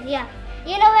in here. Yeah.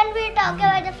 You know when we talk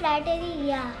about the flat area?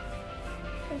 Yeah.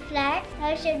 The flat.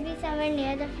 It should be somewhere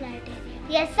near the flat area.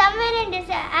 Yes, somewhere in this.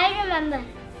 I remember.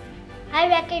 I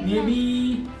recognize.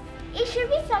 Maybe. It should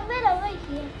be somewhere over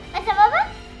here. Asa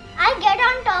Baba, I'll get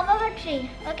on top of a tree.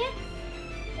 Okay.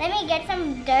 Let me get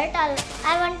some dirt. I'll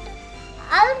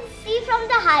see from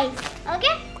the height.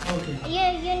 Okay. Okay.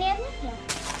 You near me? Yeah.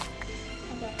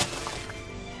 Okay.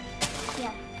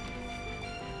 Yeah.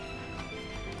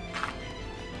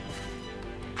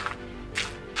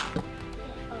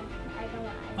 Oh, I don't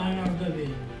know. Find out the way.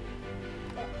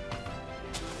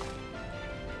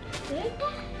 Where the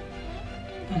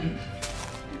heck?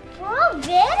 Bro,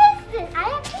 where is this? I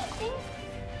actually think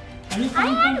Are you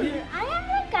finding something? I am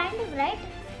like kind of right.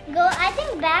 Go, I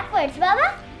think backwards. Baba,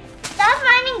 stop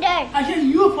finding dirt. Actually,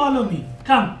 you follow me.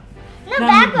 Come. No, Come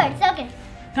backwards. with Okay. me.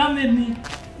 Come with me.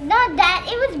 No,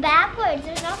 it was backwards.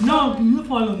 It's not No, forward. you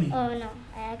follow me. Oh no,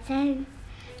 I accidentally.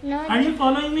 No. Are you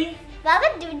following me? Baba,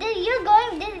 you're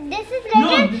going. This is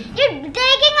No. like you're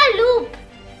taking a loop.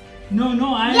 No,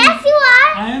 I am. Yes, you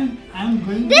are. I am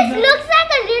going. This to the, looks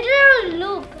like a literal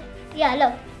loop. Yeah,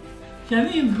 look.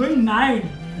 Shani is going night.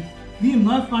 We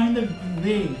must find a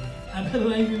way.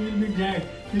 Otherwise, we will be dead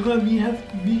because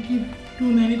we keep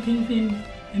too many things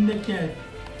in the chest.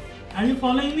 Are you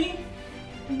following me?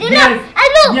 Look, a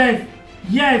loop.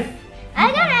 Yes.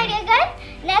 I got an idea, guys.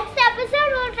 Next episode,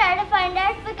 we'll try to find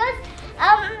out because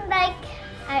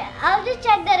I'll just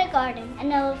check the recording and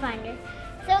then we'll find it.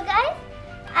 So, guys,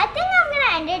 I think I'm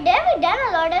gonna end it there. We've done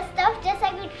a lot of stuff, just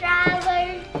like we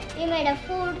traveled, we made a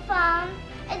food farm,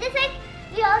 and just like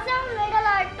we also made a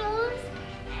lot of tools,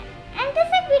 and just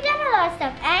like we done a lot of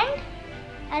stuff. And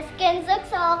our skins look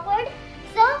so awkward.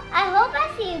 So I hope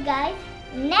I see you guys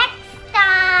next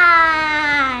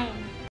time.